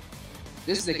playing right.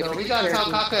 This nigga. Yo, we got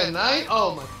Talkaka at night?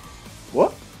 Oh my.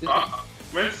 What?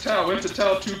 Went to tell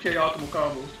 2K Ultimate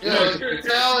Combos. Yeah,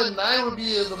 Tal and 9 would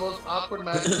be the most awkward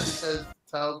match because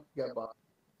Tal got bought.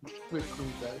 With cool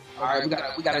guys. Alright,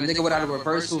 we got a nigga without a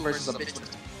reversal versus a bitch.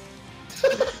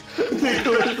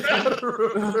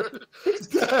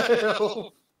 Damn.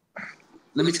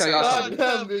 Let me tell y'all something.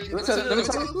 Goddamn, nigga.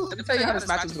 Let me tell you how this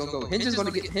match is gonna go. Hinge is gonna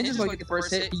get the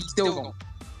first hit. He's still going.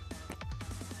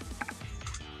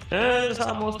 That's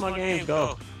how most of my games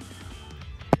go.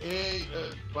 Hey,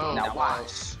 wow. Now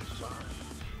watch.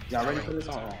 Y'all ready for this?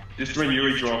 Alright. Just when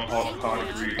you draw part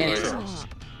 3. Intro.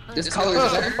 This color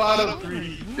is better. Bottom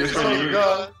 3. This Oh when my you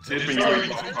god.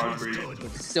 draw part 3.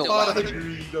 Still Bottom watch.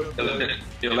 3.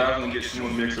 It allows them to get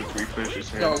smooth mix of 3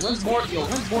 pushes. Yo, when's more than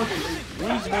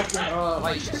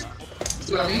like shit?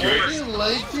 See what I mean? I feel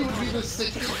like it would be the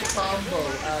 60 combo.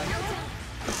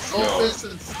 Opus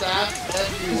and staff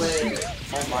everywhere.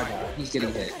 Oh my god, he's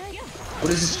getting hit.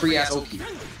 What is this free ass Oki?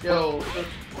 Yo,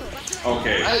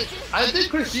 Okay. I think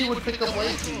Chrissy would pick up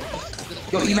Lacey.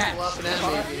 Yo, he mad.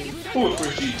 Who would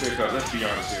Chrissy pick up? Let's be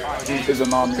honest here. Is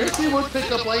an army. Chrissy would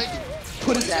pick up Lacey.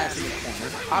 Put his ass in the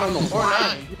corner. I don't know Or why.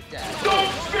 not. You did that.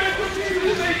 Don't spend the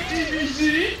this ain't TBC.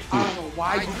 I don't know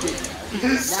why you did that.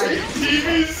 This Now ain't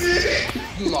TBC.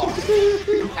 you lost.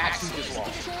 You actually just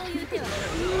lost.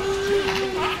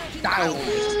 Dial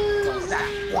that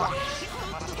watch.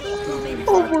 Oh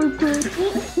my god.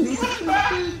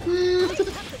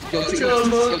 Yo,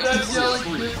 Yo, that's yelling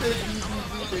Griffin.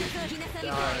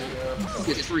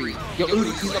 Get free. Yo,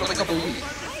 Uri, he's gonna wake up Uri.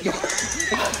 Yo.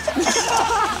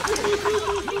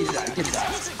 Get his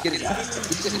ass. Get his ass.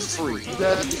 He's just free.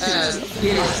 That's ass.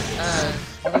 Get his Ass.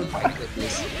 Oh my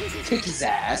goodness. Kick his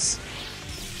ass.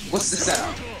 What's the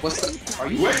setup? Are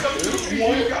you Wake up to the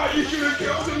one guy you should have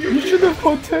killed him. You should have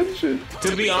put tension.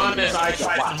 To be honest, I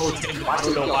tried to hold him. Watch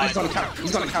him. Yo, he's gonna counter.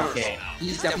 He's gonna counter.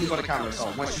 He's definitely gonna counter us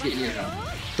all once you get near him.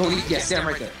 Don't even stand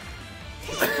right there.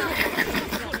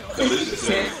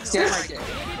 Stand right there.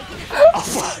 Oh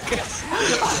fuck.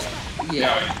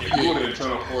 Yeah. You would have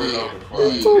turned for it over.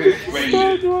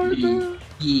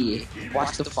 Yeah.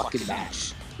 Watch the fucking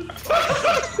match. You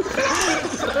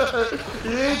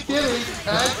ain't kidding.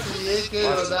 Actually, you ain't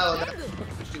kidding on that one.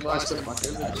 Watch the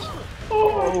fucking match.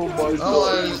 Oh my Oh,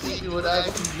 god. I think you would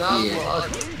actually not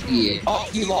lost. Yeah. Oh,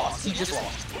 he lost. He just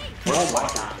lost. Oh my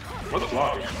god. What's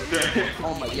blocking?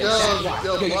 Oh my god. Yo,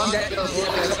 You see Block, that?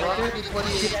 Blocking in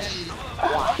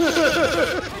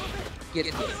 2018. Get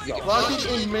it. Yo.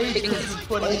 Blocking in Majors in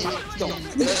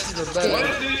 2018. That's the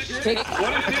best.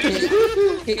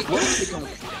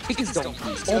 Kick his dome,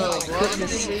 please. Yo, Oh my Blocking in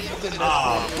goodness. Majors in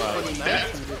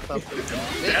 2019 or something.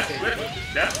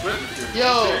 That's witness.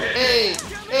 Yo, hey.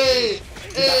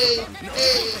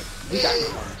 We got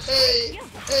it. Hey.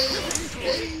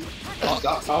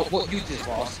 Oh, what you just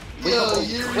lost. Wake Yo, up,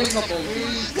 wake up,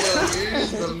 Yuri's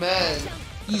the man.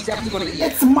 He's definitely gonna eat.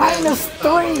 It's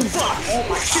 -3.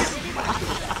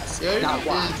 Yuri Now is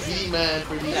watch. the man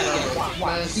for these Watch.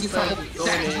 man See this spent fucking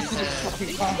going in fucking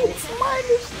hand. combo.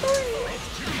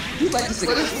 -3. You like this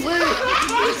But it's lit.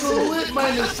 It's a lit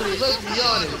 -3. Let's be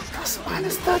honest. That's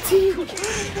 -13.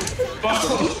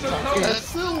 That's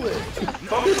still lit.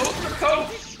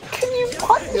 Can you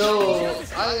punch? Yo,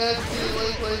 I actually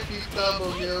like these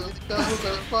combos, yo. These combos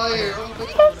are fire. Oh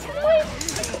my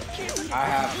I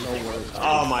have no words.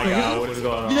 Oh my god, what is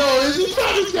going on? Yo, is he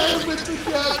trying to get him with the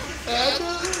cat?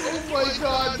 Oh my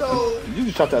god, no. You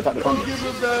just tried to attack the Don't punch. give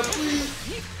him that, please.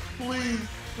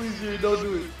 Please, Jerry, don't do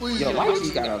it. Please, Yo, Jerry, why don't do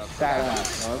you got it. a fat ass,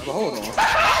 son? But hold on.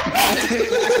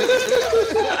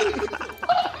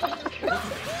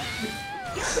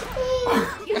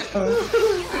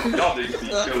 Y'all niggas be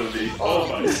killing me. Oh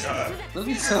my god. Let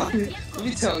me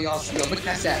tell y'all. Yo, look at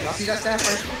that stat. Y'all see that stat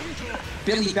first?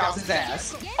 Billy bounced his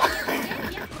ass.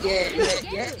 Yeah. Look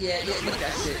at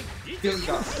that shit. Billy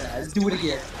bounced his ass. Do it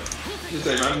again. You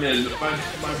say my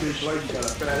bitch like you got a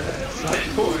fat ass.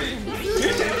 Like, boy.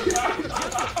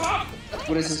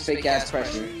 What is this fake ass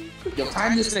pressure? Yo,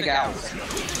 time this nigga out.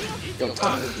 Yo,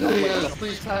 time this Yeah,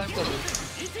 please, time coming.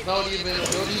 Don't even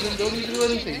do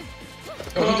anything.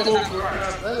 Yo, he doesn't have to run.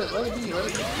 Let it be. He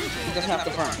doesn't have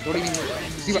to run. Don't even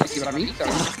see what I mean?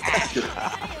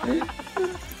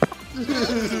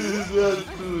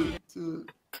 Do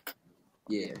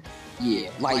it. Yeah,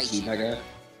 likey, nigga.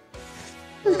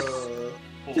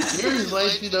 Here's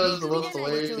Lightsy does the most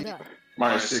hilarious thing.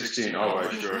 Minus 16. All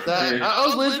right, sure. That, I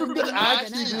was waiting for him to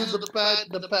actually do the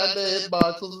panda hitbox.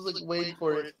 I was like waiting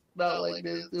for it. Not like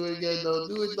this. Do it again, though.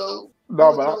 Do it, though.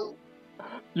 No, man.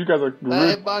 You guys are That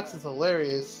rude. hitbox is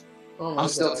hilarious. Oh my I'm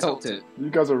still God. tilted. You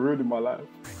guys are ruining my life.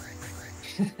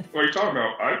 What are you talking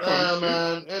about?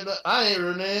 Man, and I ain't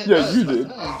ruining it. Yeah, you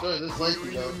did. I enjoy this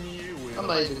Lightsy, though. I'm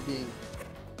not even being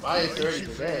biased already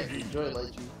for that. I enjoy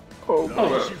Lightsy. Oh, Oh,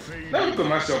 well, let me put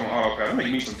myself on autopilot. I'll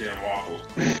make me some damn waffles.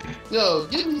 Yo,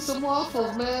 give me some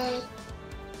waffles, man.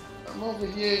 I'm over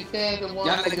here canning Y'all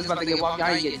waffles. niggas about to get walked. Y'all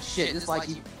ain't getting shit. It's like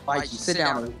you sit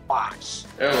down and watch.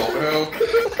 LOL.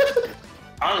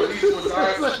 I'm gonna leave you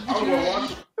guys. I'm gonna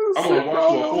watch a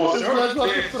full It's show. not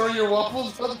like to throw your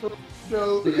waffles on the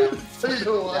show. So you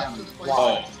don't watch this place.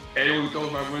 Oh, anyone who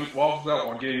throws my waffles out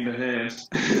while getting the hands.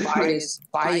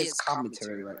 Bias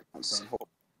commentary right now. So.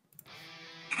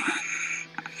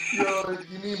 Yo,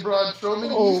 you mean Braun Strowman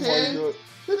in oh his my hands?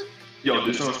 god. Yo,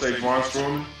 this one say Braun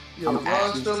Strowman. Yo,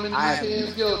 Braun Strowman in his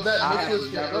hands? Yo, that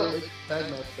midfield shit. Oh, it's tag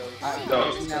match though. I've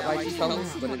never seen that like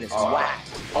colors, but it is whack.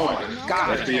 Oh my god.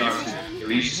 Let's be honest. At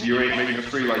least you ain't making it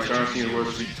free like John Cena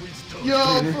was.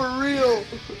 Yo, for real.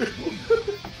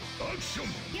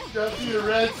 Got you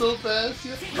ran so fast.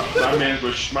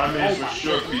 My man was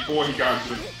shook before he got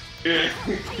to. Yeah.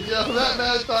 Yo, that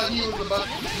man thought he was about to.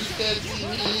 You can't see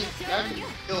me. I can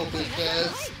kill big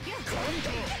ass.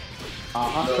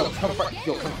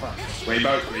 Confirm. When you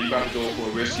about to go for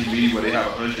a risky lead where they have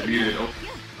 100 meters.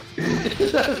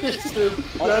 That is him.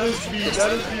 That is me.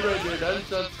 That is me right there. That is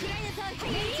just me.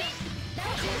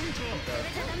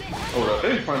 Hold up,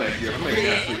 let me find that here. I'm making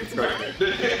that freaking correct.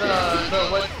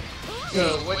 No,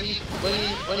 when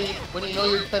you know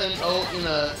you're 10-0 in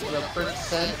a first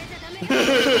 10.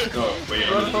 No, wait,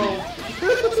 Run home.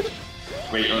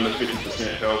 Wait, under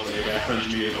 50% health and you're at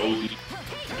 100 meters OD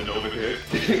and overhead.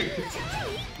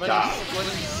 When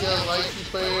you see a Lightsy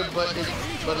player,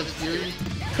 but it's Fury.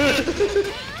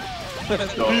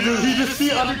 No. He just see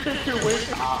Undertaker wait.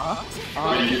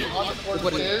 On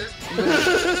the stairs.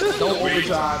 No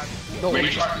overdrive. No Wait,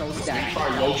 overdrive. No stack. try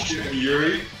low shit in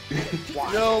Yuri.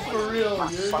 Yo, for real. You're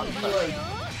like, what you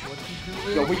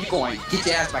doing? Yo, where you going? Get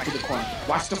your ass back in the corner.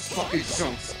 Watch the fucking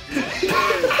jumps.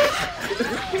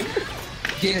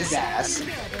 Get his ass.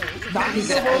 Knock his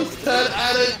ass. Almost 10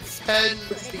 out of 10.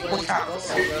 What kind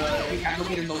of He got no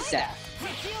meter, no staff.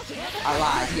 I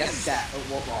lied. He has staff.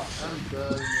 Oh, I'm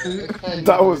done.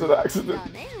 That was an accident.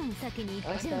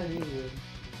 That's not even.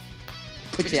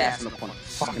 put your ass in the corner.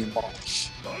 Fucking ball.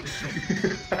 I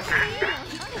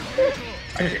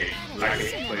can't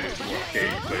play this sport. I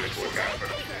can't play this sport, guys.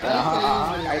 I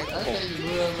can't even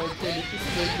realize my kid. This is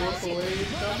like what's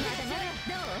hilarious.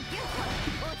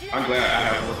 I'm glad I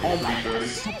have a Oh little my god. 330.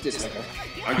 Scoop this nigga.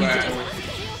 I'm glad I have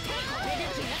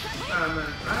Nah,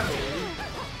 man, I have a lead.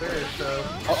 There, so.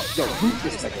 Oh, yo, root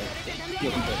this nigga. Yo,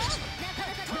 he does.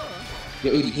 Yo,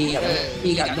 Udi, he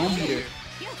ain't got no meter.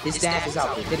 His staff is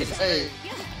out there. Hit it. Hey.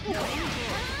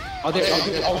 Oh, there,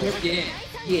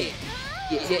 yeah.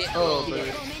 Oh,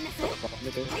 man.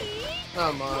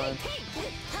 Come on.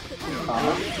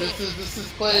 This is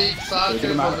playing soccer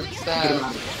with staff.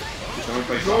 Don't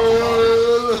play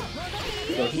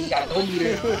Yo, he got no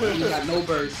meter. He got no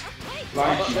burst.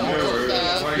 Like you never,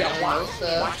 Yeah,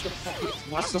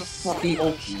 watch the fucking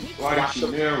Oki. like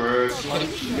you never,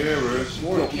 like you never.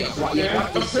 Watch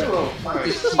the pillow.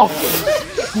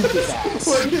 Stupid ass.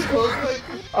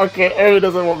 Okay, Eri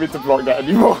doesn't want me to block that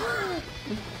anymore.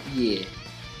 Yeah.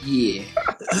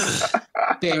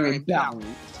 Fair and balanced.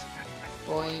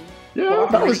 Boing. Yeah,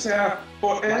 that was. I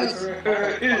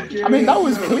mean, that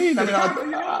was clean. I mean,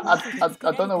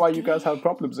 I don't know why you guys have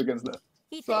problems against that.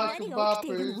 I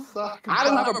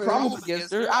don't have a problem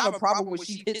against her. I have a problem when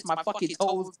she hits my fucking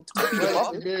toes 2 feet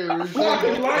above.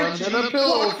 Walking like G,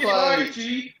 walking like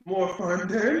G, more fun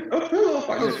than a pillow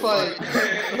fight.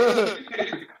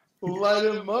 Light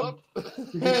him up. I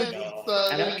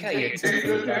like how you're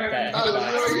tilted about that.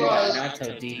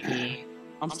 Nato DP.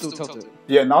 I'm still tilted.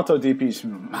 Yeah, Nato DP's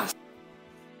massive.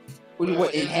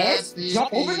 What, enhance?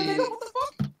 Jump over the nigga? What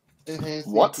the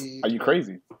fuck? What? Are you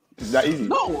crazy? Is that easy?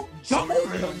 No, jump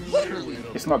over him, literally.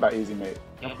 It's not that easy, mate.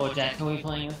 Yo, Bojack, who are we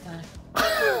playing this time?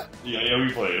 Yeah,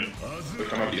 we played.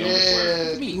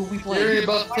 Yeah. Me, who we playing? You're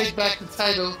about to take back the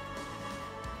title.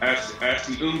 As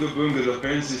the Unga Bunga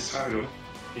defends his title.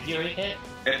 Did you already hit?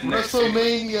 At next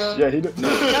WrestleMania. Yeah, he did. No.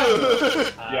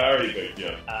 Yeah, I already picked,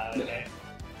 yeah. Okay.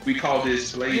 We call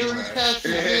this Blade You're Time.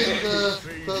 casting in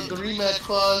the rematch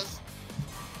clause.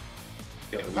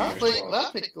 Not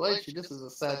pick Glacier. This is a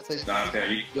sad take. Nah,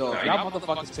 man, Yo, y'all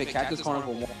motherfuckers pick Cactus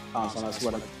Carnival one time, so I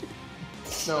swear to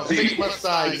No, pick Must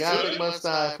Die. You gotta pick Must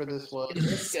Die for this one.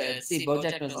 It's good. See,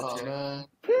 Bojack knows Oh, the man.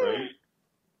 Right?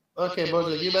 Okay,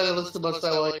 Bojack, you better listen to Must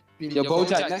Die while you Yo,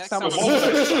 Bojack, next time we're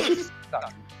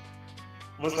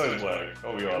What's that flag?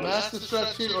 Oh, we are. Mass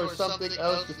Destruction or something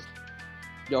else.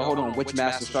 Yo, hold on, which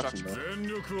mass destruction, bro?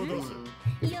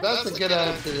 That's a good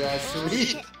answer,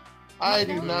 actually. I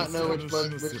do not know which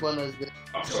one is this.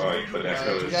 I'm sorry, but that's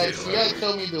You gotta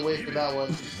show me the way for that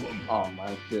one. Oh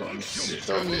my goodness.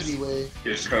 Show me the way.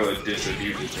 This color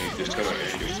disabuses me. This color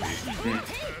angers me.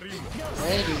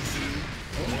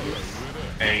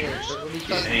 Angers.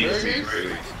 It angers me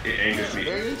greatly. It angers me.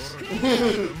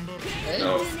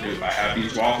 No, dude, I have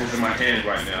these waffles in my hand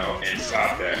right now, and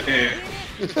stop that.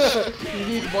 You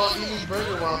need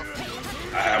burger waffles.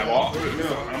 I have waffles with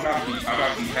milk. I'm about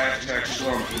to be hashtag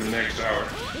slump for the next hour.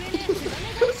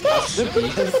 I should be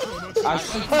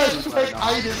right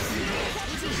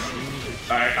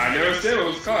now. I never said what it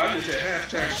was called. I just said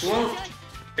hashtag slump.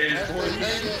 And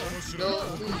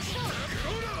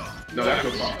no, that's no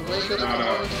problem.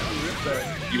 No.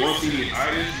 You won't see me in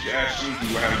itis. You ask me,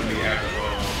 you will have to be at the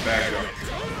back up.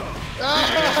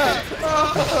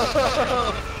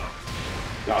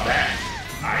 Now that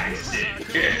I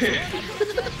did.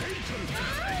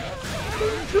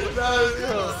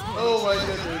 Oh my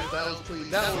goodness, that was clean.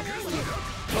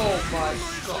 Oh my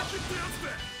god.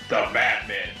 The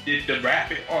Batman did the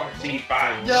rapid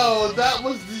RT5. Yo, that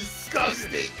was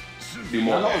disgusting. Do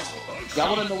more.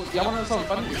 Y'all wanna know something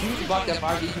funny? If you blocked that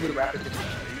 5D, you would have wrapped it.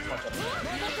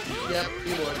 Yep,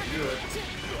 you would.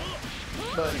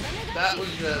 But that was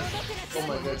just, oh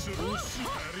my god.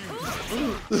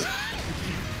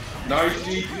 Nice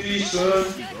DP, son.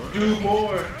 Do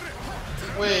more.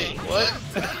 Wait, what?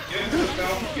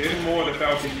 Get him more the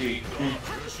Falcon Knee.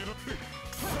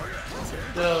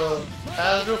 No,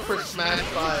 Azure for Smash 5.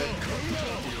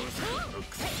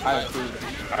 I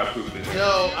approve it.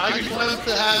 No, I just wanted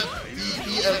to have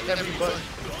DP at every button.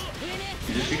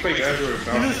 You just click Azure and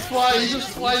Falcon. He just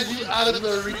flies you out of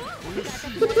the arena.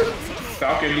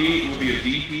 Falcon Knee will be a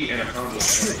DP and a combo.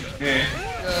 Yeah.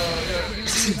 You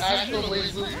do actual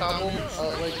Blaze Blue combo,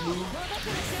 like move.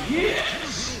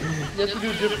 Yes. You have to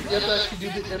actually do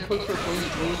the input for Blaze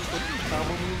Blue with the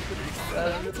combo move.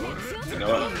 You know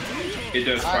what? It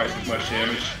does twice as much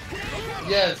damage.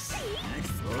 Yes.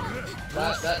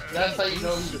 That's how you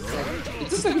know he's a thing.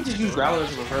 It's just like you just use Growler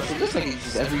as a reversal. Just like you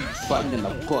use every button in the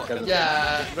book.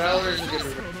 Yeah, Growler is a good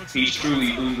reversal. He's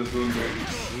truly Unga Bunga.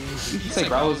 You can say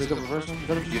Growler is a good reversal.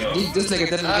 Yeah. This nigga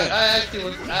doesn't get. I actually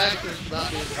was not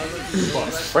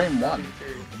being. Frame 1.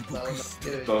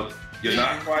 So you're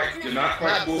not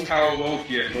quite full power woke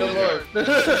yet. Good lord.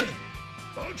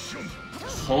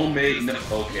 Homemade. No,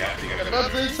 okay, I think I If got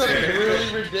I'm doing something really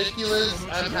ridiculous,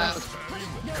 I'm happy.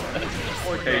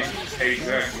 Hey,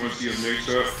 Zach, you want to see a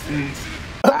mix-up?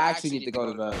 I actually need to go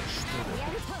to bed.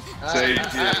 I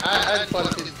had fun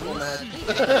with this full match.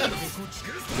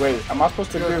 Wait, am I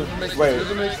supposed to give? Wait,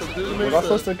 was I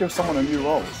supposed to give someone a new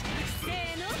role?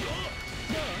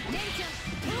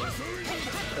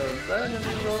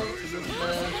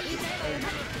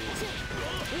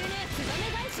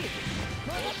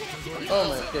 Oh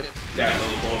my god. That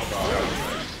little ball frog, that was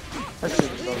nice. That shit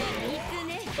was so good.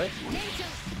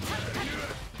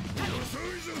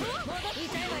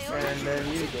 then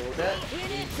you go that.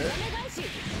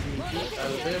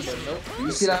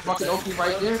 You see that fucking Oki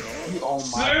right there? Oh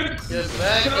my. Just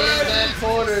back in that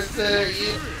corner, sir.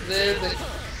 There's the.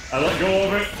 I let go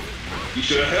of it. You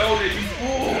should have held it, you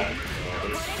fool.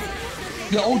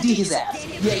 Yeah, OD his ass.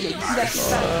 Yeah, you see that shit?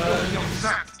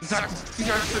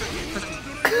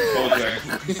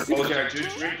 Bojack,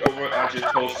 just drink over what I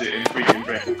just posted in freaking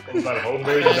bank. Was that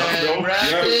homemade nut milk?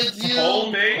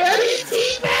 Homemade.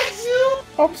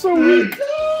 I'm so weak.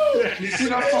 You see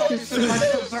that fucking shit?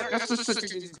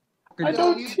 I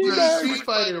don't We're teabag. Street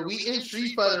Fighter. We in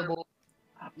Street Fighter, boy.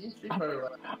 We in Street Fighter.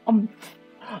 I'm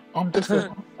just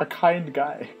a kind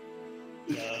guy.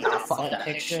 That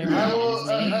picture.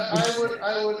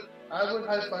 I would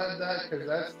high five that because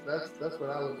that's what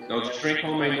I would do. No, just drink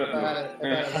homemade nut milk. I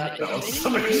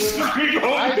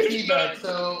teabag,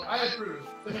 so I approve.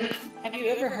 Have you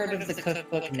ever heard of the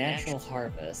cookbook Natural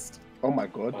Harvest? Oh my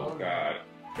god. Oh god.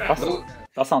 That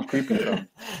sounds creepy though.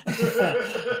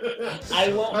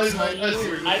 I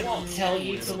won't tell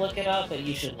you to look it up, but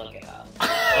you should look it up.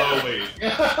 Oh wait.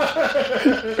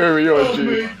 Uri, you're a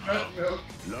G.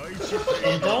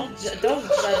 And don't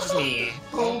judge me.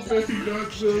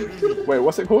 Wait,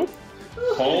 what's it called?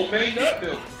 Homemade nut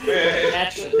milk.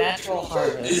 Natural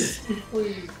Harvest.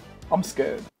 I'm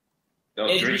scared. Don't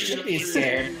You drink should it. be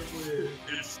scared.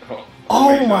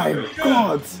 Oh my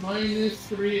god.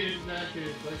 -3 in that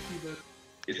case. Let's see the.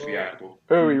 It's fiasco.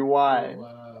 Uri, why?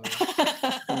 Wow.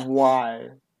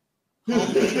 Why?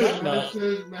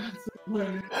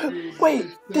 -3. Wait,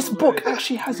 this book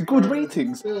actually has good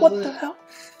ratings. What the hell?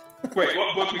 Wait,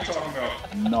 what book we talking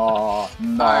about? No.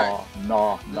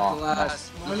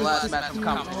 The last match of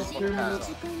competition.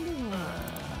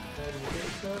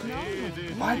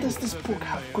 Why does this book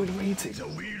have good ratings?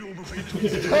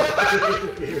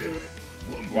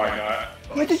 Why not?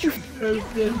 Where did you?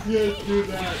 Yes, do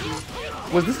that.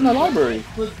 Was this in the library?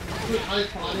 Put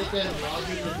Iconic and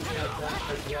Roger and have that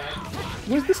as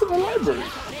well. Was this in the library?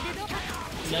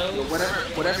 No.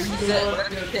 Whatever you said.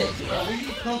 Whatever you said. We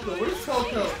need Coco. Where's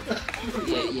Coco?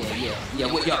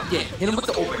 Yeah. Hit him with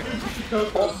the over.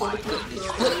 Oh my goodness.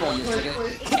 Flip on this nigga.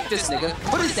 Kick this nigga.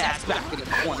 Put his ass back in the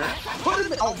corner. Put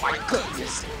him in. Oh my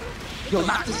goodness. Yo,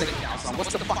 knock this nigga down, son.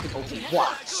 What's the fucking OP?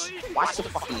 Watch your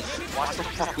fucking shit. Watch your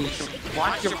fucking shit.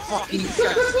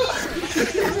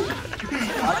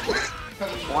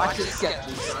 Watch your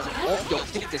sketches. Oh, yo,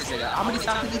 kick this nigga. How many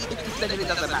times did he kick this nigga? It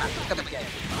doesn't matter. Kick him again.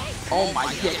 Oh my,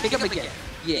 yeah, kick him again.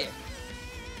 Yeah.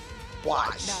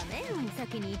 Watch.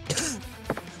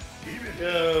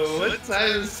 Yo, what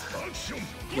time is?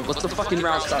 Yo, what's the fucking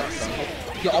round start, son?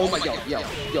 Yo, oh my, yo,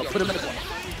 put him in the corner.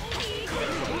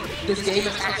 This game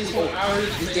is actually over.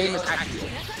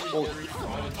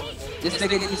 This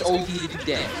nigga needs OD to be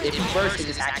dead. If he bursts, it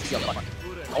is actually a fucking.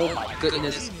 Oh my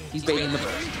goodness, he's baiting the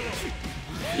burst.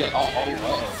 Yeah,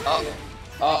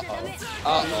 No!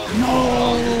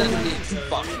 This doesn't need too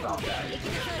fucking about that.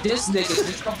 This nigga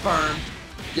just confirmed.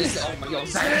 This, oh my, yo,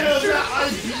 Zach.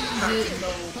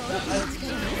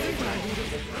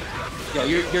 Yo,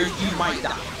 you might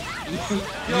die.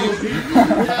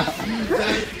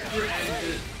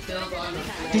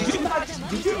 Did you not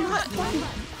fucking,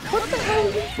 what the hell?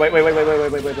 Wait.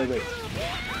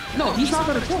 No, he's not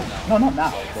gonna kill now. No, not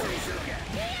now.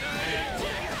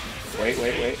 Wait.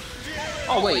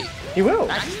 Oh wait. He will.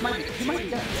 Actually, he might be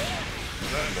dead.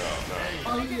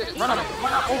 Oh, run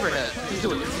up overhead. He's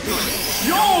doing it.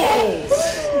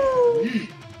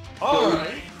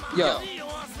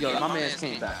 Yo, my man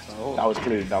came back. So That was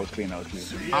clean.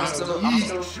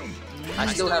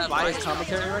 I still have biased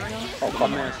commentary right now. Oh,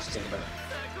 come on. Just came back.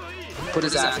 Put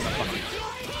his ass in the fucking.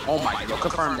 Oh my god, yo,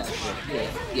 confirm that shit.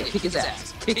 Yeah, kick his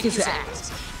ass.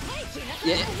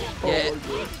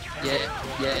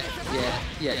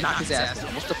 Yeah, knock his ass down.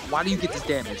 Why do you get this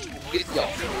damage? Yo.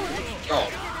 Oh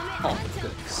my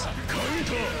goodness.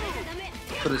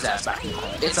 Put his ass back in the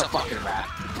corner. It's a fucking wrap.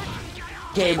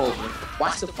 Game over.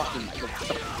 Watch the fucking.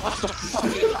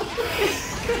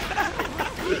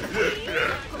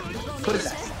 Put his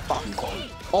ass in the fucking corner.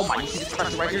 Oh my, you see this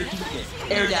pressure right here?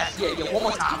 Air dash, yeah, one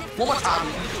more time. Yo,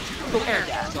 air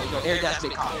dash, yo, air dash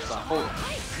big combo, son. Hold on.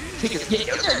 Kick his, yo.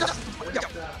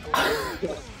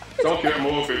 Don't get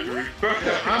more victory.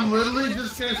 I'm literally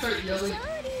just gonna start yelling.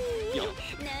 Yo,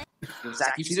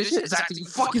 Zach, you see this shit? Zach, you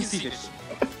fucking see this shit?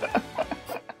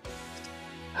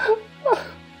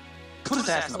 Put his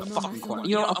ass in the fucking corner.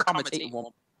 You know, I'm commentating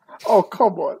one. Oh,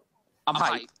 come on. I'm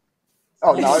hyped.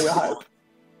 Oh, now you're hyped.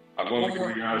 I'm going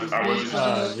to be honest. I was just.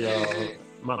 That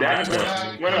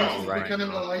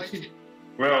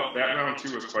round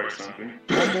 2 was quite something.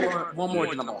 One more,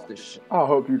 then I'm off this shit. I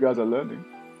hope you guys are learning.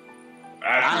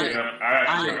 I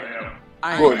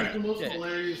am. That's the most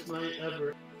hilarious night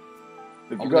ever.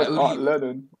 If you guys aren't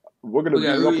learning, we're gonna beat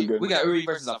you up again. We got Uri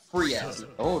versus a free ass.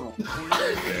 Hold on.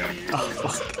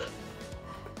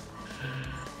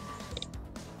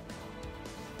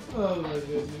 Oh my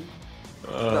goodness.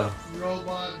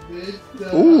 Robot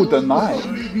bitch. Ooh, the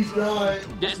 9.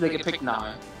 This nigga picked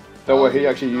 9. That way he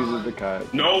actually uses the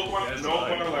card. No one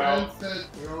allowed.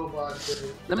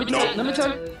 Let me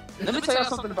tell you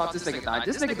something about this nigga 9.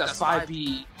 This nigga does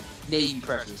 5B Navy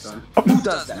pressure, son. Who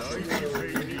does that?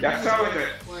 That sounds like a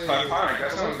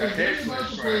that sounds like a head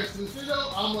smash.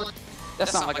 That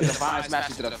sounds like a divine smash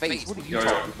to the face. What are you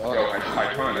talking about? Yo,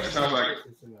 that sounds like,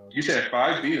 you said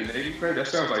 5B the Navy friend? That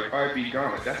sounds like 5B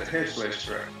Gauntlet. That's a head slash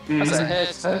track. That's a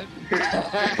head slash.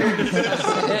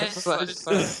 That's a head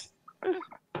slash.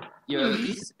 Yo,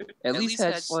 at least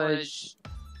Head Sledge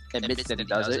admits that he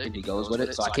does it and he goes with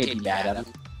it, so I can't be mad at him.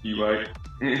 You right?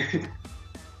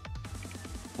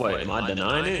 Wait, am I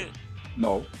denying it?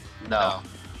 No. No.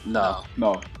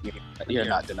 You're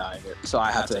not denying it, so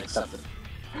I have to accept it.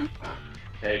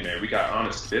 Hey man, we got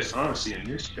honesty in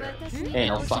this track.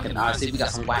 Ain't no fucking honesty. We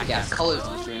got some whack ass colors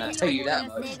on the screen. I tell you that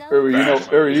much.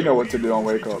 Uri, you know what to do on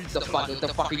Wake Up. The fuck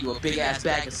are you, a big ass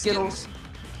bag of Skittles?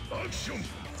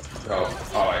 Oh,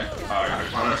 alright.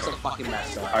 That's a fucking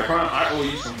mess up. I owe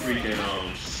you some freaking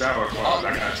Saba cards. I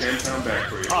got a 10-pound bag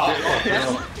for you.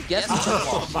 Guess who just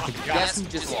lost? Guess who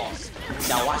just lost?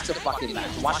 Now watch the fucking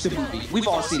match. Watch the movie. We've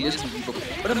all seen this movie before.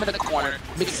 Put him in the corner,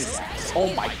 mix his ass.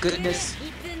 Oh my goodness.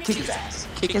 Kick his ass.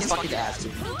 Kick his fucking ass,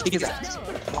 dude. Kick his ass.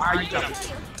 Why are you jumping?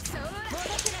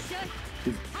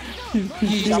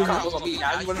 You drop combos on me.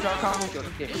 Now you want to drop combos?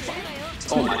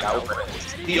 Oh my god.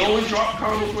 The only drop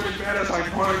combo for the badass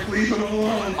iconic, please hold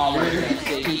on. Oh my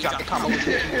god. He dropped the combo with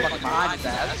him fucking behind his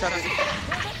ass.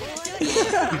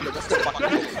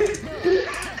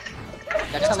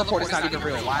 That teleport is not even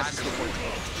real. Why is this teleporting?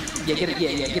 Yeah,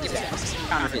 get his ass.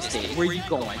 Counter hit stage. Where are you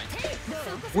going?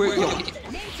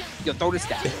 Yo, throw this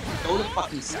guy. Throw the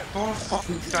fucking sack. Throw the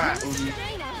fucking sack.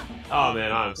 Oh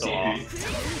man, I'm so off.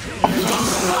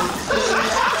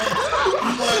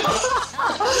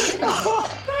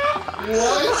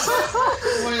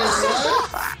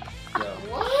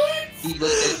 What? He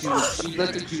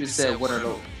looked at you and said, what are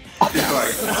those? She's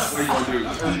like, what are you gonna do?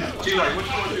 She's like, what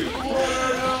you gonna do?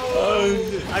 Oh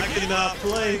shit, I cannot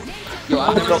play. Yo,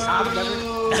 I've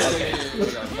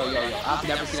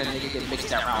never seen a nigga get mixed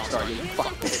that round start. Yo, you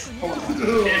fuck this. Hold on.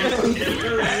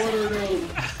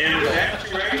 And with that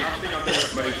 2A, I think I'm gonna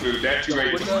play through that 2A.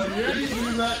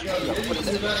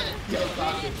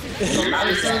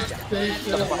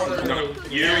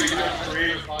 Yeah, we got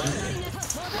screen.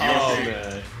 Oh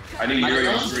man. I need Yuri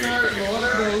on screen.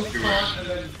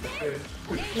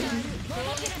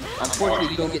 Unfortunately,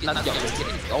 you don't get nothing.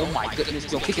 Oh my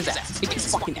goodness, yo, kick his ass. Kick his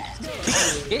fucking ass.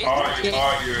 Alright,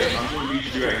 Yuri. I'm gonna need you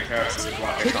to do that in cast.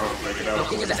 Yo,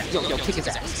 kick his ass. Yo, kick his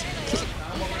ass. Kick it.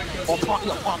 Oh, palm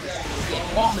his ass.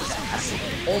 Yeah, palm his ass.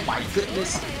 Oh my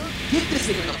goodness. Get this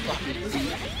nigga in the fucking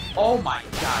feet. Oh my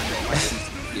god, yo, my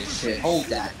this shit. Hold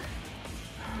that.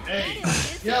 Hey,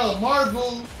 yo,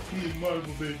 Marvel. He's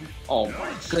Marvel, baby. Oh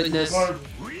my goodness. Marvel.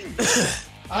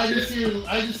 I just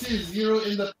see Zero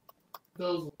in the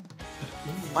those.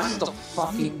 Watch the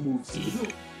fucking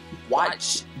movie.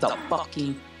 Watch the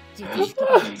fucking movie.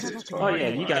 Oh yeah,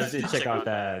 you guys did check out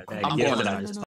that I'm gift going that I just